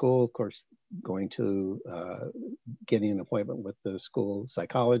 middle school, of course, going to getting an appointment with the school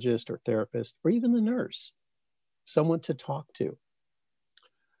psychologist or therapist, or even the nurse, someone to talk to.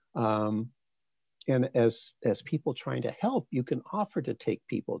 And as people trying to help, you can offer to take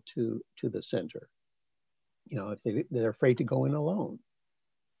people to the center. You know, if they're afraid to go in alone.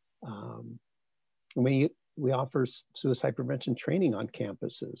 We offer suicide prevention training on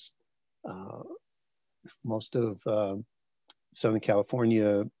campuses. Most of Southern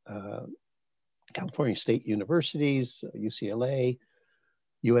California, California State Universities, UCLA,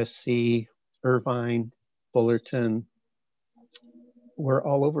 USC, Irvine, Fullerton, we're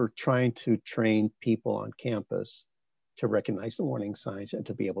all over trying to train people on campus to recognize the warning signs and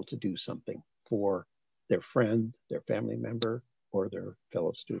to be able to do something for their friend, their family member, or their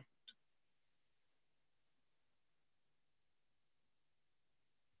fellow student.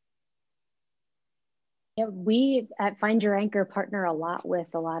 Yeah, we at Find Your Anchor partner a lot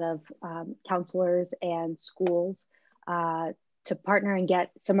with a lot of counselors and schools to partner and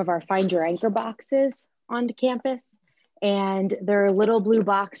get some of our Find Your Anchor boxes onto campus. And there are little blue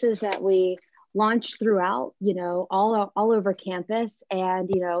boxes that we launch throughout, you know, all over campus. And,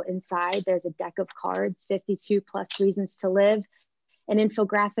 you know, inside there's a deck of cards, 52 plus reasons to live, an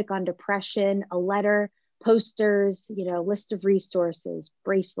infographic on depression, a letter, posters, you know, list of resources,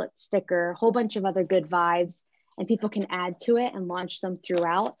 bracelet, sticker, a whole bunch of other good vibes, and people can add to it and launch them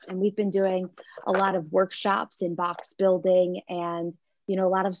throughout. And we've been doing a lot of workshops in box building, and, you know,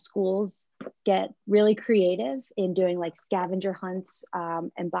 a lot of schools get really creative in doing like scavenger hunts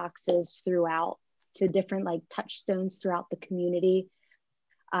and boxes throughout to different like touchstones throughout the community.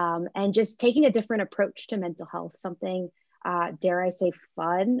 And just taking a different approach to mental health, something, dare I say,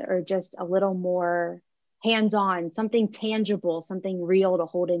 fun, or just a little more hands-on, something tangible, something real to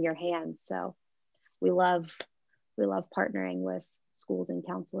hold in your hands. So we love partnering with schools and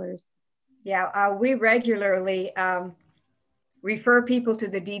counselors. Yeah, we regularly refer people to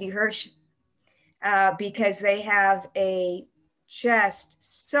the Didi Hirsch because they have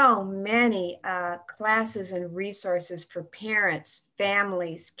just so many classes and resources for parents,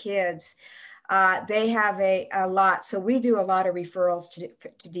 families, kids. They have a lot. So we do a lot of referrals to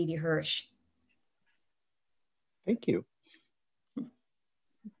Didi Hirsch. Thank you.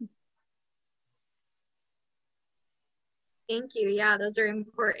 Thank you. Yeah, those are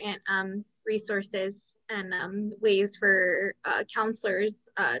important resources and ways for counselors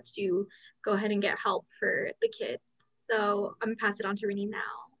to go ahead and get help for the kids. So I'm gonna pass it on to Renee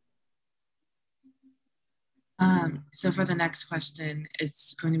now. So for the next question,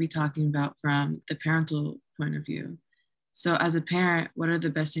 it's going to be talking about from the parental point of view. So as a parent, what are the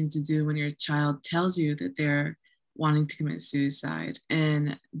best things to do when your child tells you that they're wanting to commit suicide,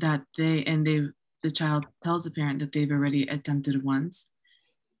 and that the child tells the parent that they've already attempted once?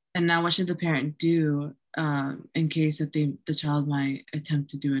 And now what should the parent do in case that the child might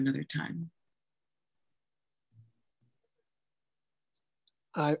attempt to do another time?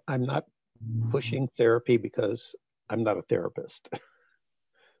 I'm not pushing therapy because I'm not a therapist.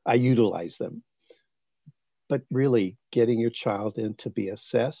 I utilize them. But really getting your child in to be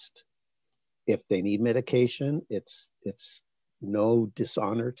assessed. If they need medication, it's no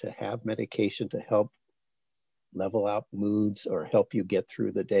dishonor to have medication to help level out moods or help you get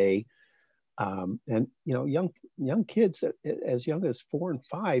through the day. And you know, young kids as young as 4 and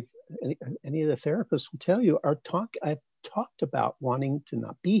 5, any of the therapists will tell you, I've talked about wanting to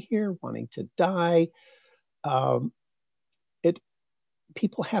not be here, wanting to die.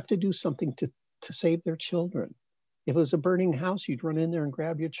 People have to do something to save their children. If it was a burning house, you'd run in there and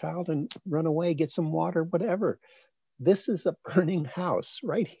grab your child and run away, get some water, whatever. This is a burning house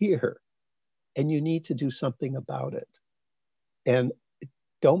right here, and you need to do something about it. And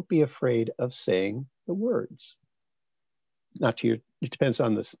don't be afraid of saying the words. It depends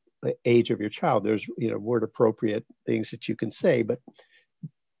on the age of your child. There's, you know, word appropriate things that you can say, but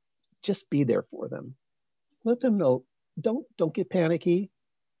just be there for them. Let them know, don't get panicky.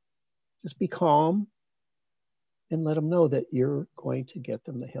 Just be calm. And let them know that you're going to get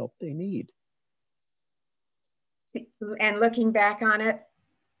them the help they need. And looking back on it,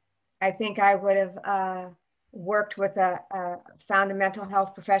 I think I would have worked with found a mental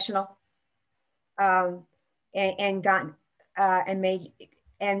health professional and gotten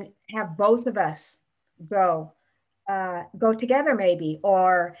and have both of us go together maybe.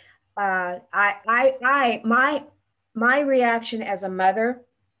 Or my reaction as a mother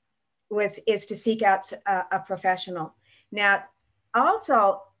is to seek out a professional. Now,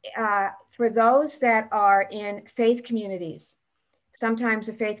 also for those that are in faith communities, sometimes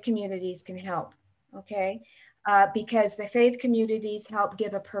the faith communities can help, okay? Because the faith communities help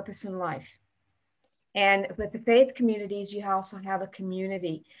give a purpose in life. And with the faith communities, you also have a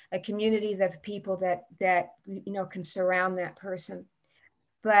community of people that you know can surround that person.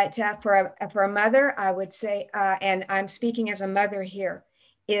 But for a mother, I would say, and I'm speaking as a mother here,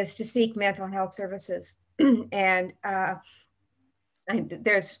 is to seek mental health services. And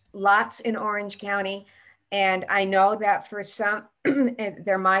there's lots in Orange County. And I know that for some,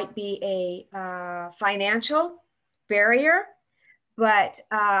 there might be a financial barrier, but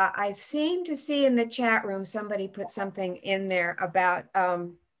I seem to see in the chat room, somebody put something in there about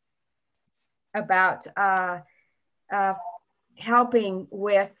helping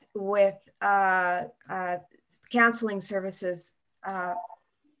with counseling services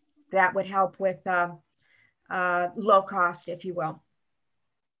that would help with low cost, if you will.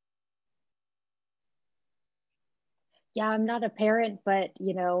 Yeah, I'm not a parent, but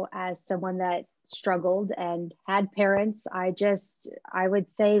you know, as someone that struggled and had parents, I would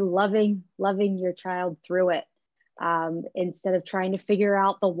say loving your child through it, instead of trying to figure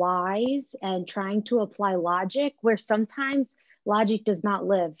out the whys and trying to apply logic where sometimes logic does not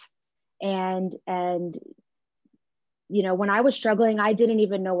live. And you know, when I was struggling, I didn't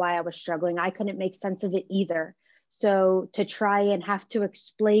even know why I was struggling. I couldn't make sense of it either. So to try and have to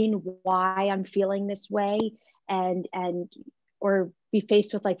explain why I'm feeling this way and or be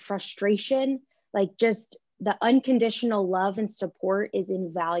faced with like frustration, like just the unconditional love and support is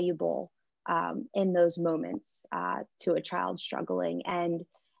invaluable in those moments to a child struggling, and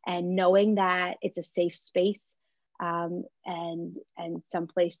knowing that it's a safe space and some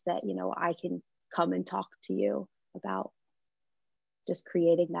place that, you know, I can come and talk to you about, just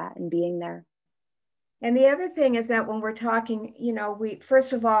creating that and being there. And the other thing is that when we're talking, you know,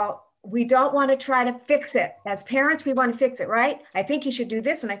 first of all, we don't want to try to fix it. As parents, we want to fix it, right? I think you should do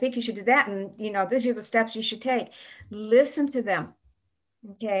this and I think you should do that. And, you know, these are the steps you should take. Listen to them,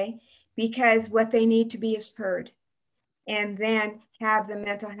 okay? Because what they need to be is heard. And then have the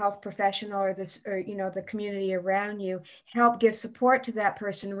mental health professional or you know, the community around you help give support to that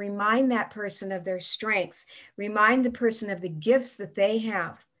person, remind that person of their strengths, remind the person of the gifts that they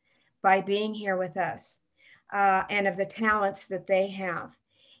have by being here with us, and of the talents that they have.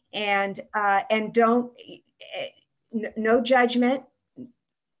 And don't, no judgment.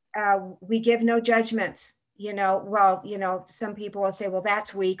 We give no judgments, you know. Well, you know, some people will say, well,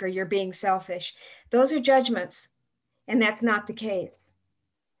 that's weak, or you're being selfish. Those are judgments, and that's not the case.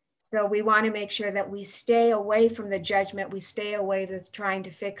 So we want to make sure that we stay away from the judgment. We stay away from trying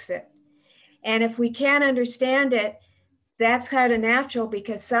to fix it. And if we can't understand it, that's kind of natural,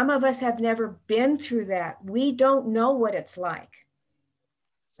 because some of us have never been through that. We don't know what it's like.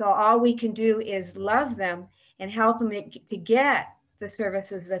 So all we can do is love them and help them to get the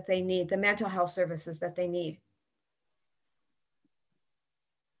services that they need, the mental health services that they need.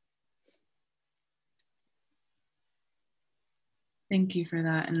 Thank you for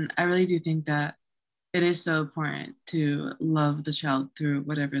that. And I really do think that it is so important to love the child through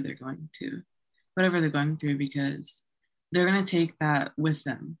whatever they're going through, because they're going to take that with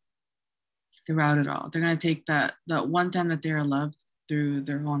them throughout it all. They're going to take that one time that they're loved through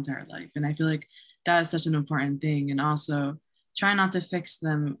their whole entire life. And I feel like that is such an important thing. And also try not to fix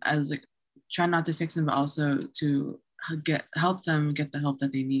them, but also to help them get the help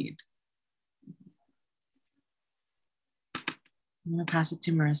that they need. I'm going to pass it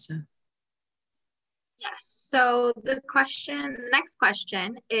to Marissa. Yes, so the next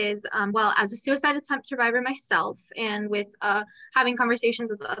question is, well, as a suicide attempt survivor myself, and with having conversations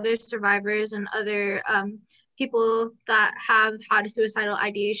with other survivors and other people that have had a suicidal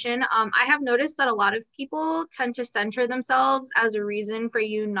ideation, I have noticed that a lot of people tend to center themselves as a reason for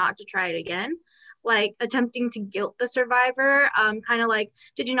you not to try it again, like attempting to guilt the survivor, kind of like,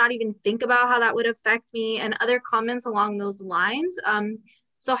 did you not even think about how that would affect me, and other comments along those lines.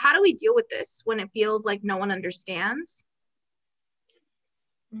 So how do we deal with this when it feels like no one understands?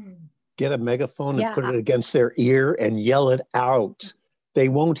 Get a megaphone and put it against their ear and yell it out. They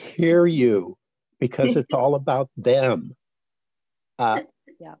won't hear you because it's all about them. I'm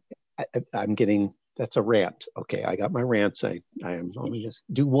getting, that's a rant. Okay, I got my rants. I am only just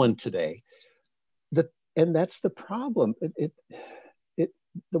do one today. And that's the problem.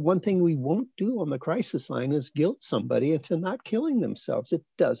 The one thing we won't do on the crisis line is guilt somebody into not killing themselves. It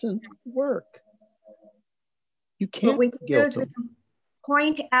doesn't work. You can't guilt them.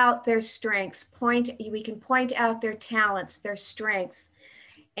 Point out their strengths. We can point out their talents, their strengths,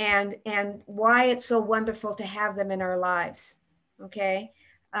 and why it's so wonderful to have them in our lives. Okay,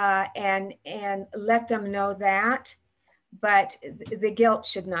 and let them know that, but the guilt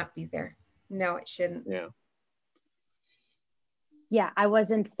should not be there. No, it shouldn't. Yeah. Yeah, I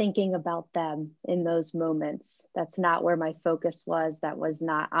wasn't thinking about them in those moments. That's not where my focus was. That was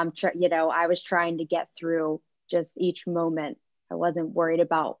not, I was trying to get through just each moment. I wasn't worried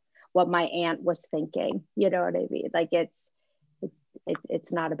about what my aunt was thinking. You know what I mean? Like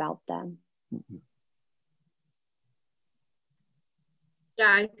it's not about them. Yeah,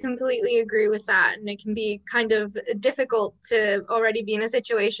 I completely agree with that. And it can be kind of difficult to already be in a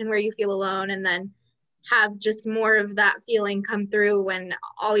situation where you feel alone and then have just more of that feeling come through when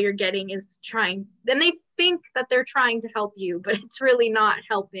all you're getting is then they think that they're trying to help you, but it's really not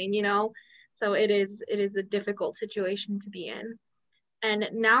helping, you know? So it is a difficult situation to be in. And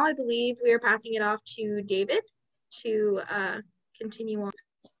now I believe we are passing it off to David to continue on.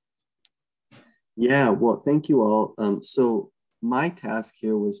 Yeah, well, thank you all. So my task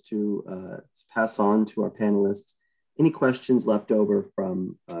here was to pass on to our panelists any questions left over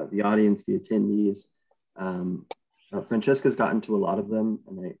from the audience, the attendees. Francesca's gotten to a lot of them,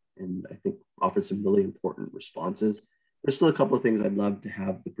 and I think offered some really important responses. There's still a couple of things I'd love to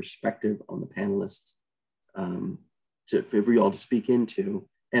have the perspective on the panelists for you all to speak into.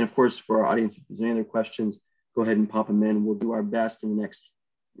 And of course, for our audience, if there's any other questions, go ahead and pop them in. We'll do our best in the next,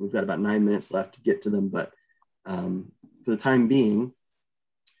 we've got about 9 minutes left to get to them, but for the time being,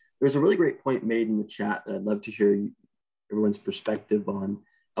 there's a really great point made in the chat that I'd love to hear everyone's perspective on.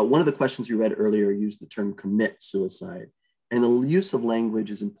 One of the questions we read earlier used the term commit suicide, and the use of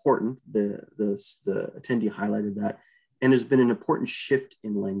language is important. The attendee highlighted that, and there's been an important shift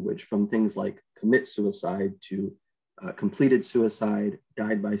in language from things like commit suicide to completed suicide,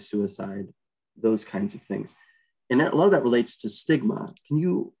 died by suicide, those kinds of things. And a lot of that relates to stigma. Can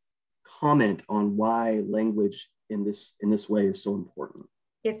you comment on why language in this way is so important?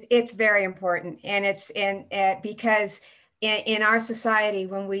 It's very important, and because in our society,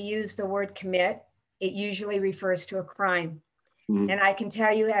 when we use the word commit, it usually refers to a crime. Mm-hmm. And I can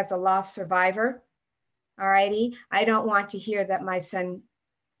tell you, as a lost survivor, alrighty, I don't want to hear that my son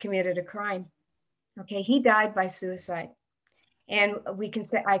committed a crime. Okay, he died by suicide, and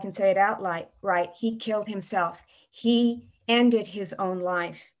I can say it out right. He killed himself. He ended his own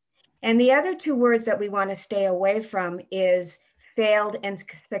life. And the other two words that we want to stay away from is failed and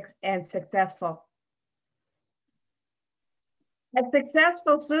successful. A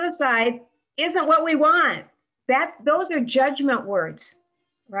successful suicide isn't what we want. Those are judgment words,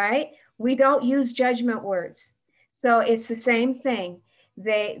 right? We don't use judgment words. So it's the same thing.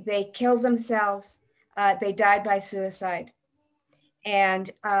 They killed themselves. They died by suicide. And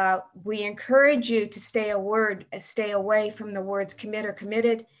we encourage you to stay away from the words commit or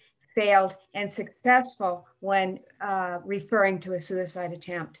committed, failed, and successful when referring to a suicide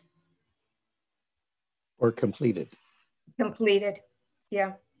attempt. Or completed. Completed,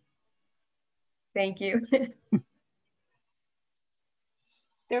 yeah. Thank you.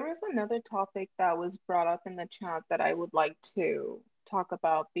 There was another topic that was brought up in the chat that I would like to talk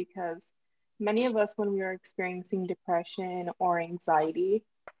about, because many of us, when we are experiencing depression or anxiety,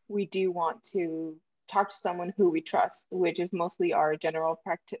 we do want to talk to someone who we trust, which is mostly our general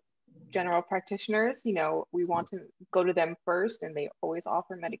practitioners. You know, we want to go to them first, and they always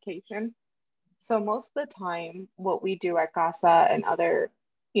offer medication. So most of the time, what we do at CASA and other,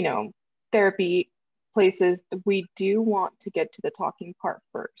 therapy places, we do want to get to the talking part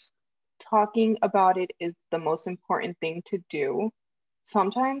first. Talking about it is the most important thing to do.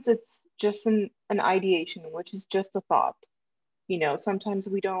 Sometimes it's just an ideation, which is just a thought. Sometimes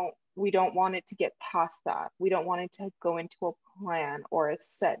we don't want it to get past that. We don't want it to go into a plan or a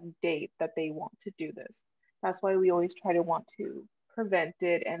set date that they want to do this. That's why we always try to want to prevent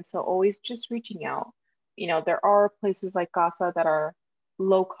it. And so always just reaching out. There are places like CASA that are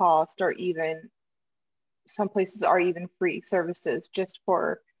low cost, or even some places are even free services just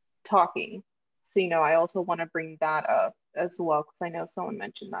for talking. So, I also want to bring that up as well, because I know someone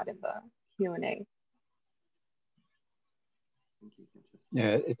mentioned that in the Q&A.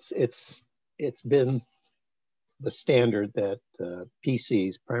 Yeah, it's been the standard that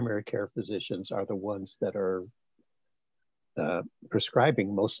PCs, primary care physicians, are the ones that are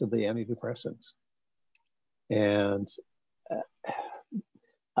prescribing most of the antidepressants. And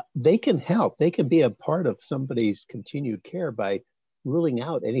they can help. They can be a part of somebody's continued care by ruling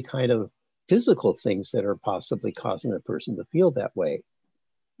out any kind of physical things that are possibly causing a person to feel that way.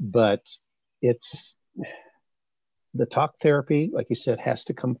 But the talk therapy, like you said, has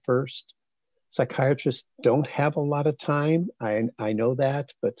to come first. Psychiatrists don't have a lot of time. I know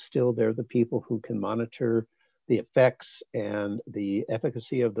that, but still they're the people who can monitor the effects and the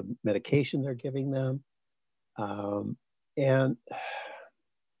efficacy of the medication they're giving them. And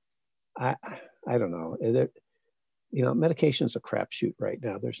I don't know. You know, medication's a crapshoot right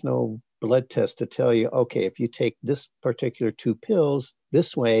now. There's no blood test to tell you, okay, if you take this particular 2 pills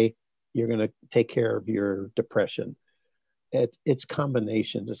this way, you're going to take care of your depression. It's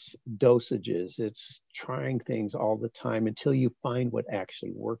combinations, it's dosages, it's trying things all the time until you find what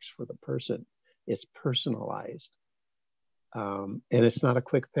actually works for the person. It's personalized. And it's not a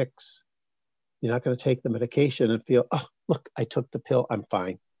quick fix. You're not going to take the medication and feel, oh, look, I took the pill, I'm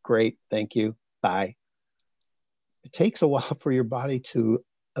fine. Great, thank you, bye. It takes a while for your body to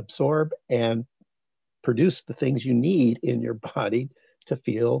absorb and produce the things you need in your body to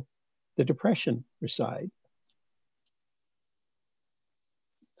feel the depression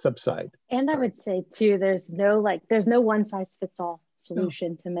subside. And I would say too, there's no one size fits all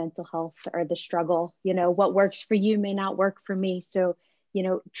solution to mental health or the struggle. You know, what works for you may not work for me. So, you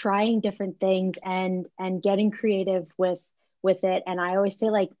know, trying different things and getting creative with it. And I always say,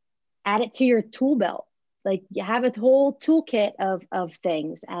 like, add it to your tool belt. Like, you have a whole toolkit of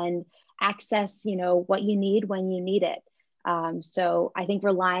things and access, you know, what you need when you need it. So I think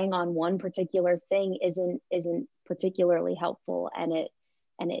relying on one particular thing isn't particularly helpful, and it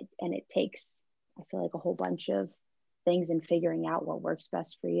takes, I feel like, a whole bunch of things and figuring out what works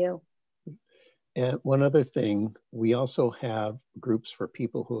best for you. And one other thing, we also have groups for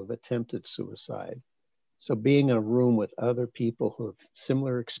people who have attempted suicide. So being in a room with other people who have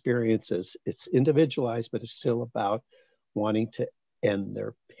similar experiences, it's individualized, but it's still about wanting to end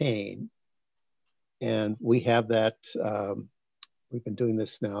their pain. And we have that, we've been doing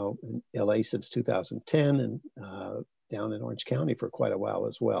this now in LA since 2010 and down in Orange County for quite a while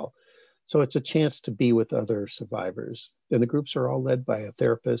as well. So it's a chance to be with other survivors. And the groups are all led by a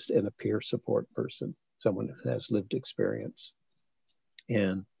therapist and a peer support person, someone who has lived experience.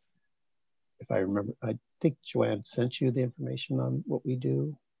 And if I remember, I think Joanne sent you the information on what we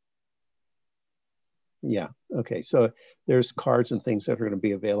do. Yeah, okay. So there's cards and things that are going to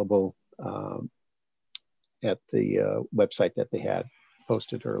be available at the website that they had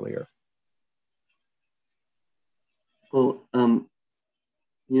posted earlier. Well, you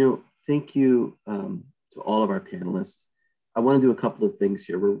know, thank you to all of our panelists. I want to do a couple of things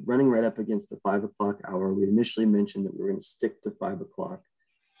here. We're running right up against the 5 o'clock hour. We initially mentioned that we were going to stick to 5 o'clock.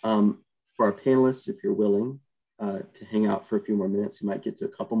 For our panelists, if you're willing to hang out for a few more minutes, you might get to a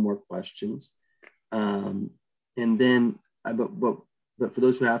couple more questions. And then, but for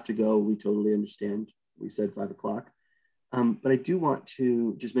those who have to go, we totally understand. We said 5 o'clock. But I do want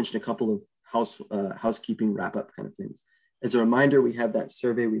to just mention a couple of housekeeping wrap-up kind of things. As a reminder, we have that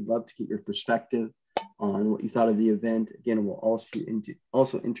survey. We'd love to get your perspective on what you thought of the event. Again, we'll also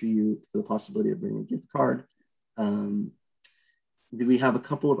enter you for the possibility of bringing a gift card. We have a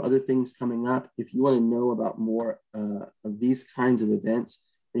couple of other things coming up. If you want to know about more of these kinds of events,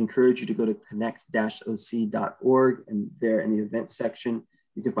 I encourage you to go to connect-oc.org, and there in the event section,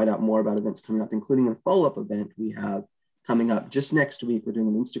 you can find out more about events coming up, including a follow-up event we have coming up just next week. We're doing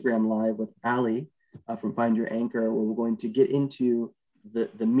an Instagram Live with Ali from Find Your Anchor, where we're going to get into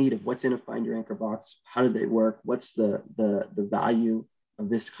the meat of what's in a Find Your Anchor box, how do they work, what's the value of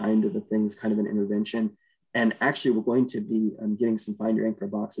this kind of a thing, this kind of an intervention. And actually, we're going to be getting some Find Your Anchor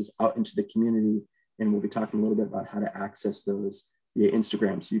boxes out into the community, and we'll be talking a little bit about how to access those via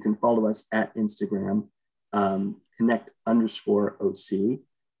Instagram. So you can follow us at Instagram, connect_OC.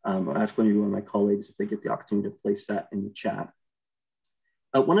 I'll ask one of my colleagues if they get the opportunity to place that in the chat.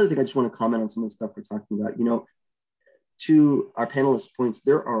 One other thing I just want to comment on some of the stuff we're talking about. You know, to our panelists' points,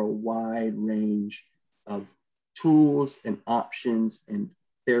 there are a wide range of tools and options and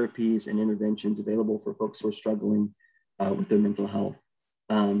therapies and interventions available for folks who are struggling with their mental health.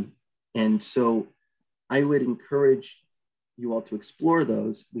 And so I would encourage you all to explore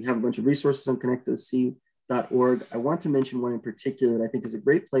those. We have a bunch of resources on connectoc.org. I want to mention one in particular that I think is a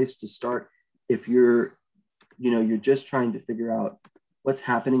great place to start if you're just trying to figure out what's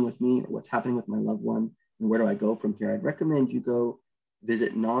happening with me or what's happening with my loved one and where do I go from here. I'd recommend you go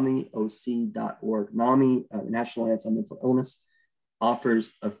visit NAMIOC.org. NAMI, the National Alliance on Mental Illness,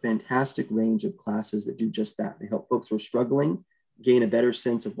 offers a fantastic range of classes that do just that. They help folks who are struggling gain a better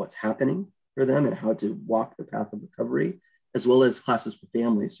sense of what's happening for them and how to walk the path of recovery, as well as classes for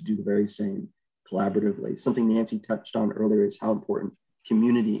families to do the very same collaboratively. Something Nancy touched on earlier is how important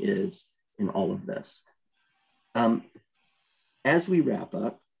community is in all of this. As we wrap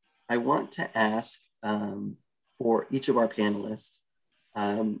up, I want to ask for each of our panelists,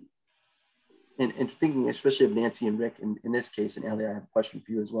 and thinking especially of Nancy and Rick in this case, and Ellie, I have a question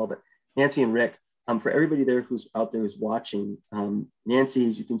for you as well, but Nancy and Rick, For everybody there who's out there who's watching, Nancy,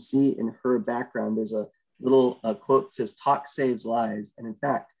 as you can see in her background, there's a little quote that says, "Talk saves lives." And in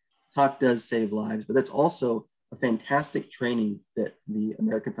fact, talk does save lives, but that's also a fantastic training that the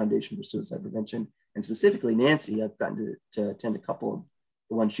American Foundation for Suicide Prevention, and specifically Nancy, I've gotten to attend a couple of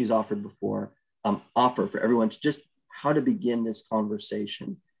the ones she's offered before, offer for everyone to just how to begin this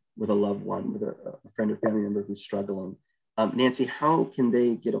conversation with a loved one, with a friend or family member who's struggling. Nancy, how can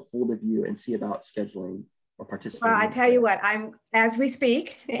they get a hold of you and see about scheduling or participating? Well, I tell you what, as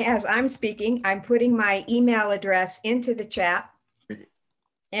I'm speaking, I'm putting my email address into the chat. Great.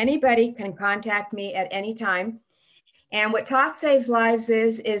 Anybody can contact me at any time. And what Talk Saves Lives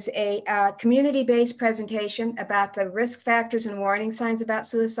is a community-based presentation about the risk factors and warning signs about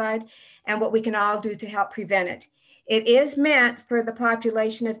suicide and what we can all do to help prevent it. It is meant for the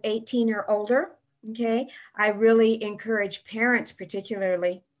population of 18 or older, okay? I really encourage parents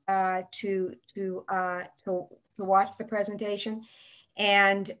particularly to watch the presentation.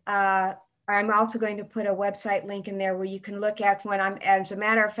 And I'm also going to put a website link in there where you can look at when as a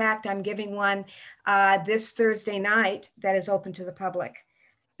matter of fact, I'm giving one this Thursday night that is open to the public.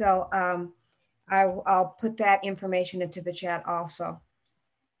 So I'll put that information into the chat also.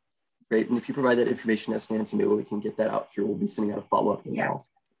 Great, and if you provide that information, as Nancy, maybe we can get that out through. We'll be sending out a follow-up email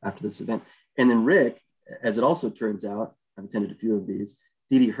after this event. And then Rick, as it also turns out, I've attended a few of these,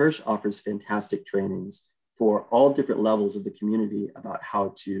 Didi Hirsch offers fantastic trainings for all different levels of the community about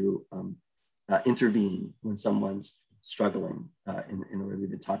how to intervene when someone's struggling in the way we've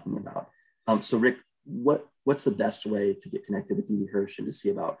been talking about. So Rick, what's the best way to get connected with Didi Hirsch and to see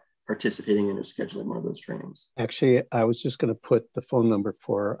about participating in or scheduling one of those trainings? Actually, I was just going to put the phone number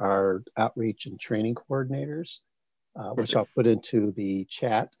for our outreach and training coordinators, which I'll put into the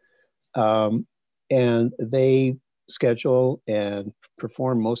chat. And they schedule and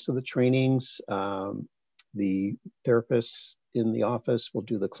perform most of the trainings. The therapists in the office will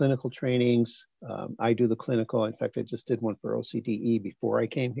do the clinical trainings. I do the clinical. In fact, I just did one for OCDE before I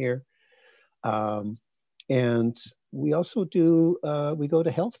came here. And we also do, we go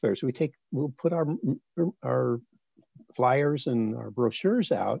to health fairs. We'll put our flyers and our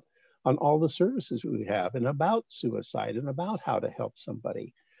brochures out on all the services we have and about suicide and about how to help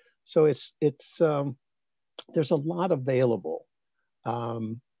somebody. So there's a lot available.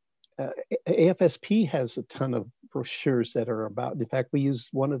 AFSP has a ton of brochures that are about, in fact, we use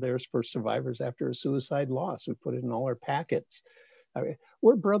one of theirs for survivors after a suicide loss. We put it in all our packets. I mean,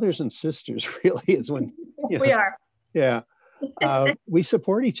 we're brothers and sisters, really, is when, we are. Yeah. We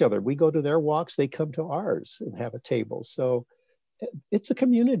support each other. We go to their walks, they come to ours and have a table. So it's a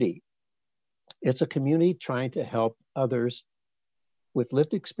community. It's a community trying to help others with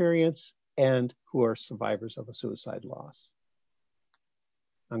lived experience and who are survivors of a suicide loss.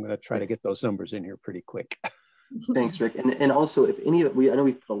 I'm going to try to get those numbers in here pretty quick. Thanks, Rick. And also, if any of I know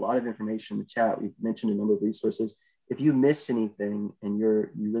we've put a lot of information in the chat. We've mentioned a number of resources. If you miss anything and you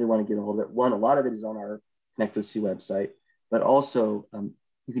really want to get a hold of it, one, a lot of it is on our ConnectOC website, but also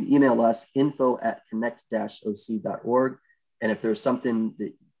you can email us info@connect-oc.org. And if there's something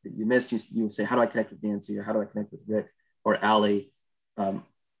that you missed, you say, how do I connect with Nancy, or how do I connect with Rick or Allie?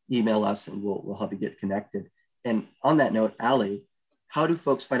 Email us and we'll help you get connected. And on that note, Allie, how do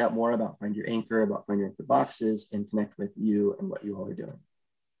folks find out more about Find Your Anchor, about Find Your Anchor boxes, and connect with you and what you all are doing?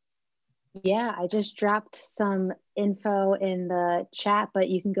 Yeah, I just dropped some info in the chat, but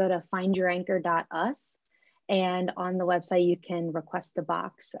you can go to findyouranchor.us. And on the website, you can request a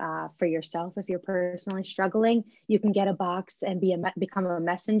box for yourself. If you're personally struggling, you can get a box and become a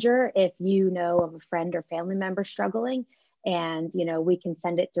messenger if you know of a friend or family member struggling. And, we can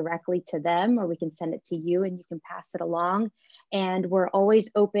send it directly to them, or we can send it to you and you can pass it along. And we're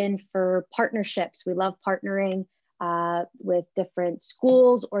always open for partnerships. We love partnering with different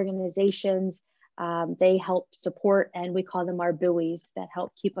schools, organizations. They help support, and we call them our buoys, that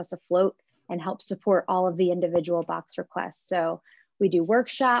help keep us afloat and help support all of the individual box requests. So we do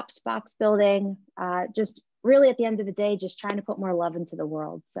workshops, box building, just really at the end of the day, just trying to put more love into the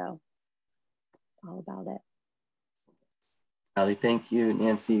world. So all about it. Allie, thank you.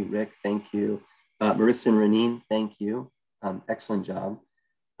 Nancy, Rick, thank you. Marissa and Reneen, thank you. Excellent job.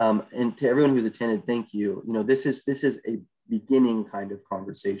 And to everyone who's attended, thank you. This is a beginning kind of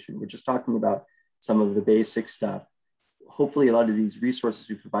conversation. We're just talking about some of the basic stuff. Hopefully a lot of these resources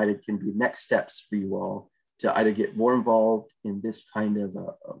we provided can be next steps for you all to either get more involved in this kind of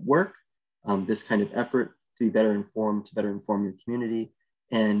work, this kind of effort, to be better informed, to better inform your community,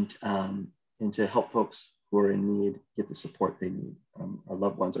 and to help folks who are in need get the support they need, our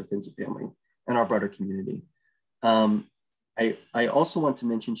loved ones, our friends and family, and our broader community. I also want to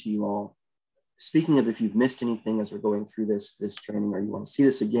mention to you all, speaking of, if you've missed anything as we're going through this training, or you want to see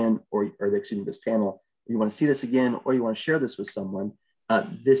this again, this panel, you want to see this again, or you want to share this with someone,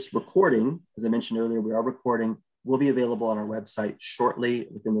 this recording, as I mentioned earlier, we are recording, will be available on our website shortly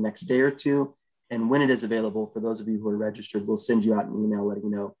within the next day or two. And when it is available, for those of you who are registered, we'll send you out an email letting you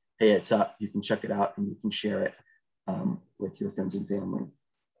know, hey, it's up, you can check it out and you can share it with your friends and family.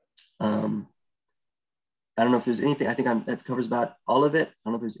 I don't know if there's anything, I think that covers about all of it. I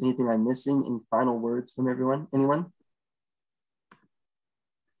don't know if there's anything I'm missing. Any final words from anyone?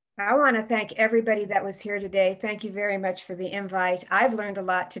 I want to thank everybody that was here today. Thank you very much for the invite. I've learned a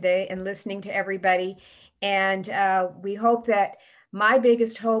lot today and listening to everybody. And we hope that my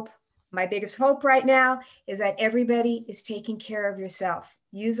biggest hope right now is that everybody is taking care of yourself.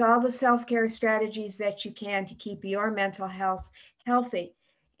 Use all the self-care strategies that you can to keep your mental health healthy.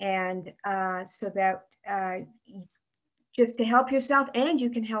 And so that just to help yourself, and you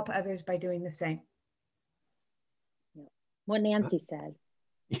can help others by doing the same. What Nancy said.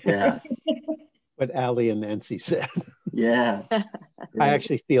 Yeah. What Ali and Nancy said. Yeah. I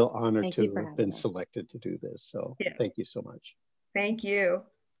actually feel honored Thank to have been us. selected to do this. So Yeah. Thank you so much. Thank you.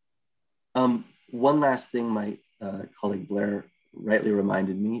 One last thing my colleague Blair rightly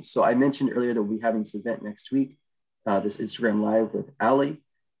reminded me. So I mentioned earlier that we'll be having this event next week, this Instagram Live with Ali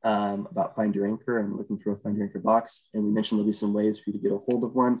about Find Your Anchor and looking through a Find Your Anchor box. And we mentioned there'll be some ways for you to get a hold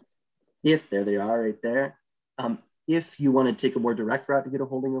of one. There they are right there. If you want to take a more direct route to getting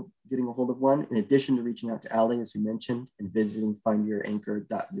a hold of one, in addition to reaching out to Ali, as we mentioned, and visiting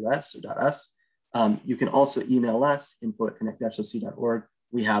findyouranchor.us or .us, you can also email us, info@connect-oc.org.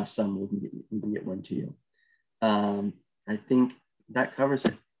 We have some, we can get one to you. I think that covers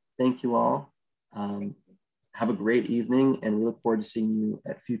it. Thank you all. Have a great evening, and we look forward to seeing you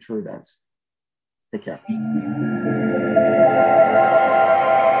at future events. Take care.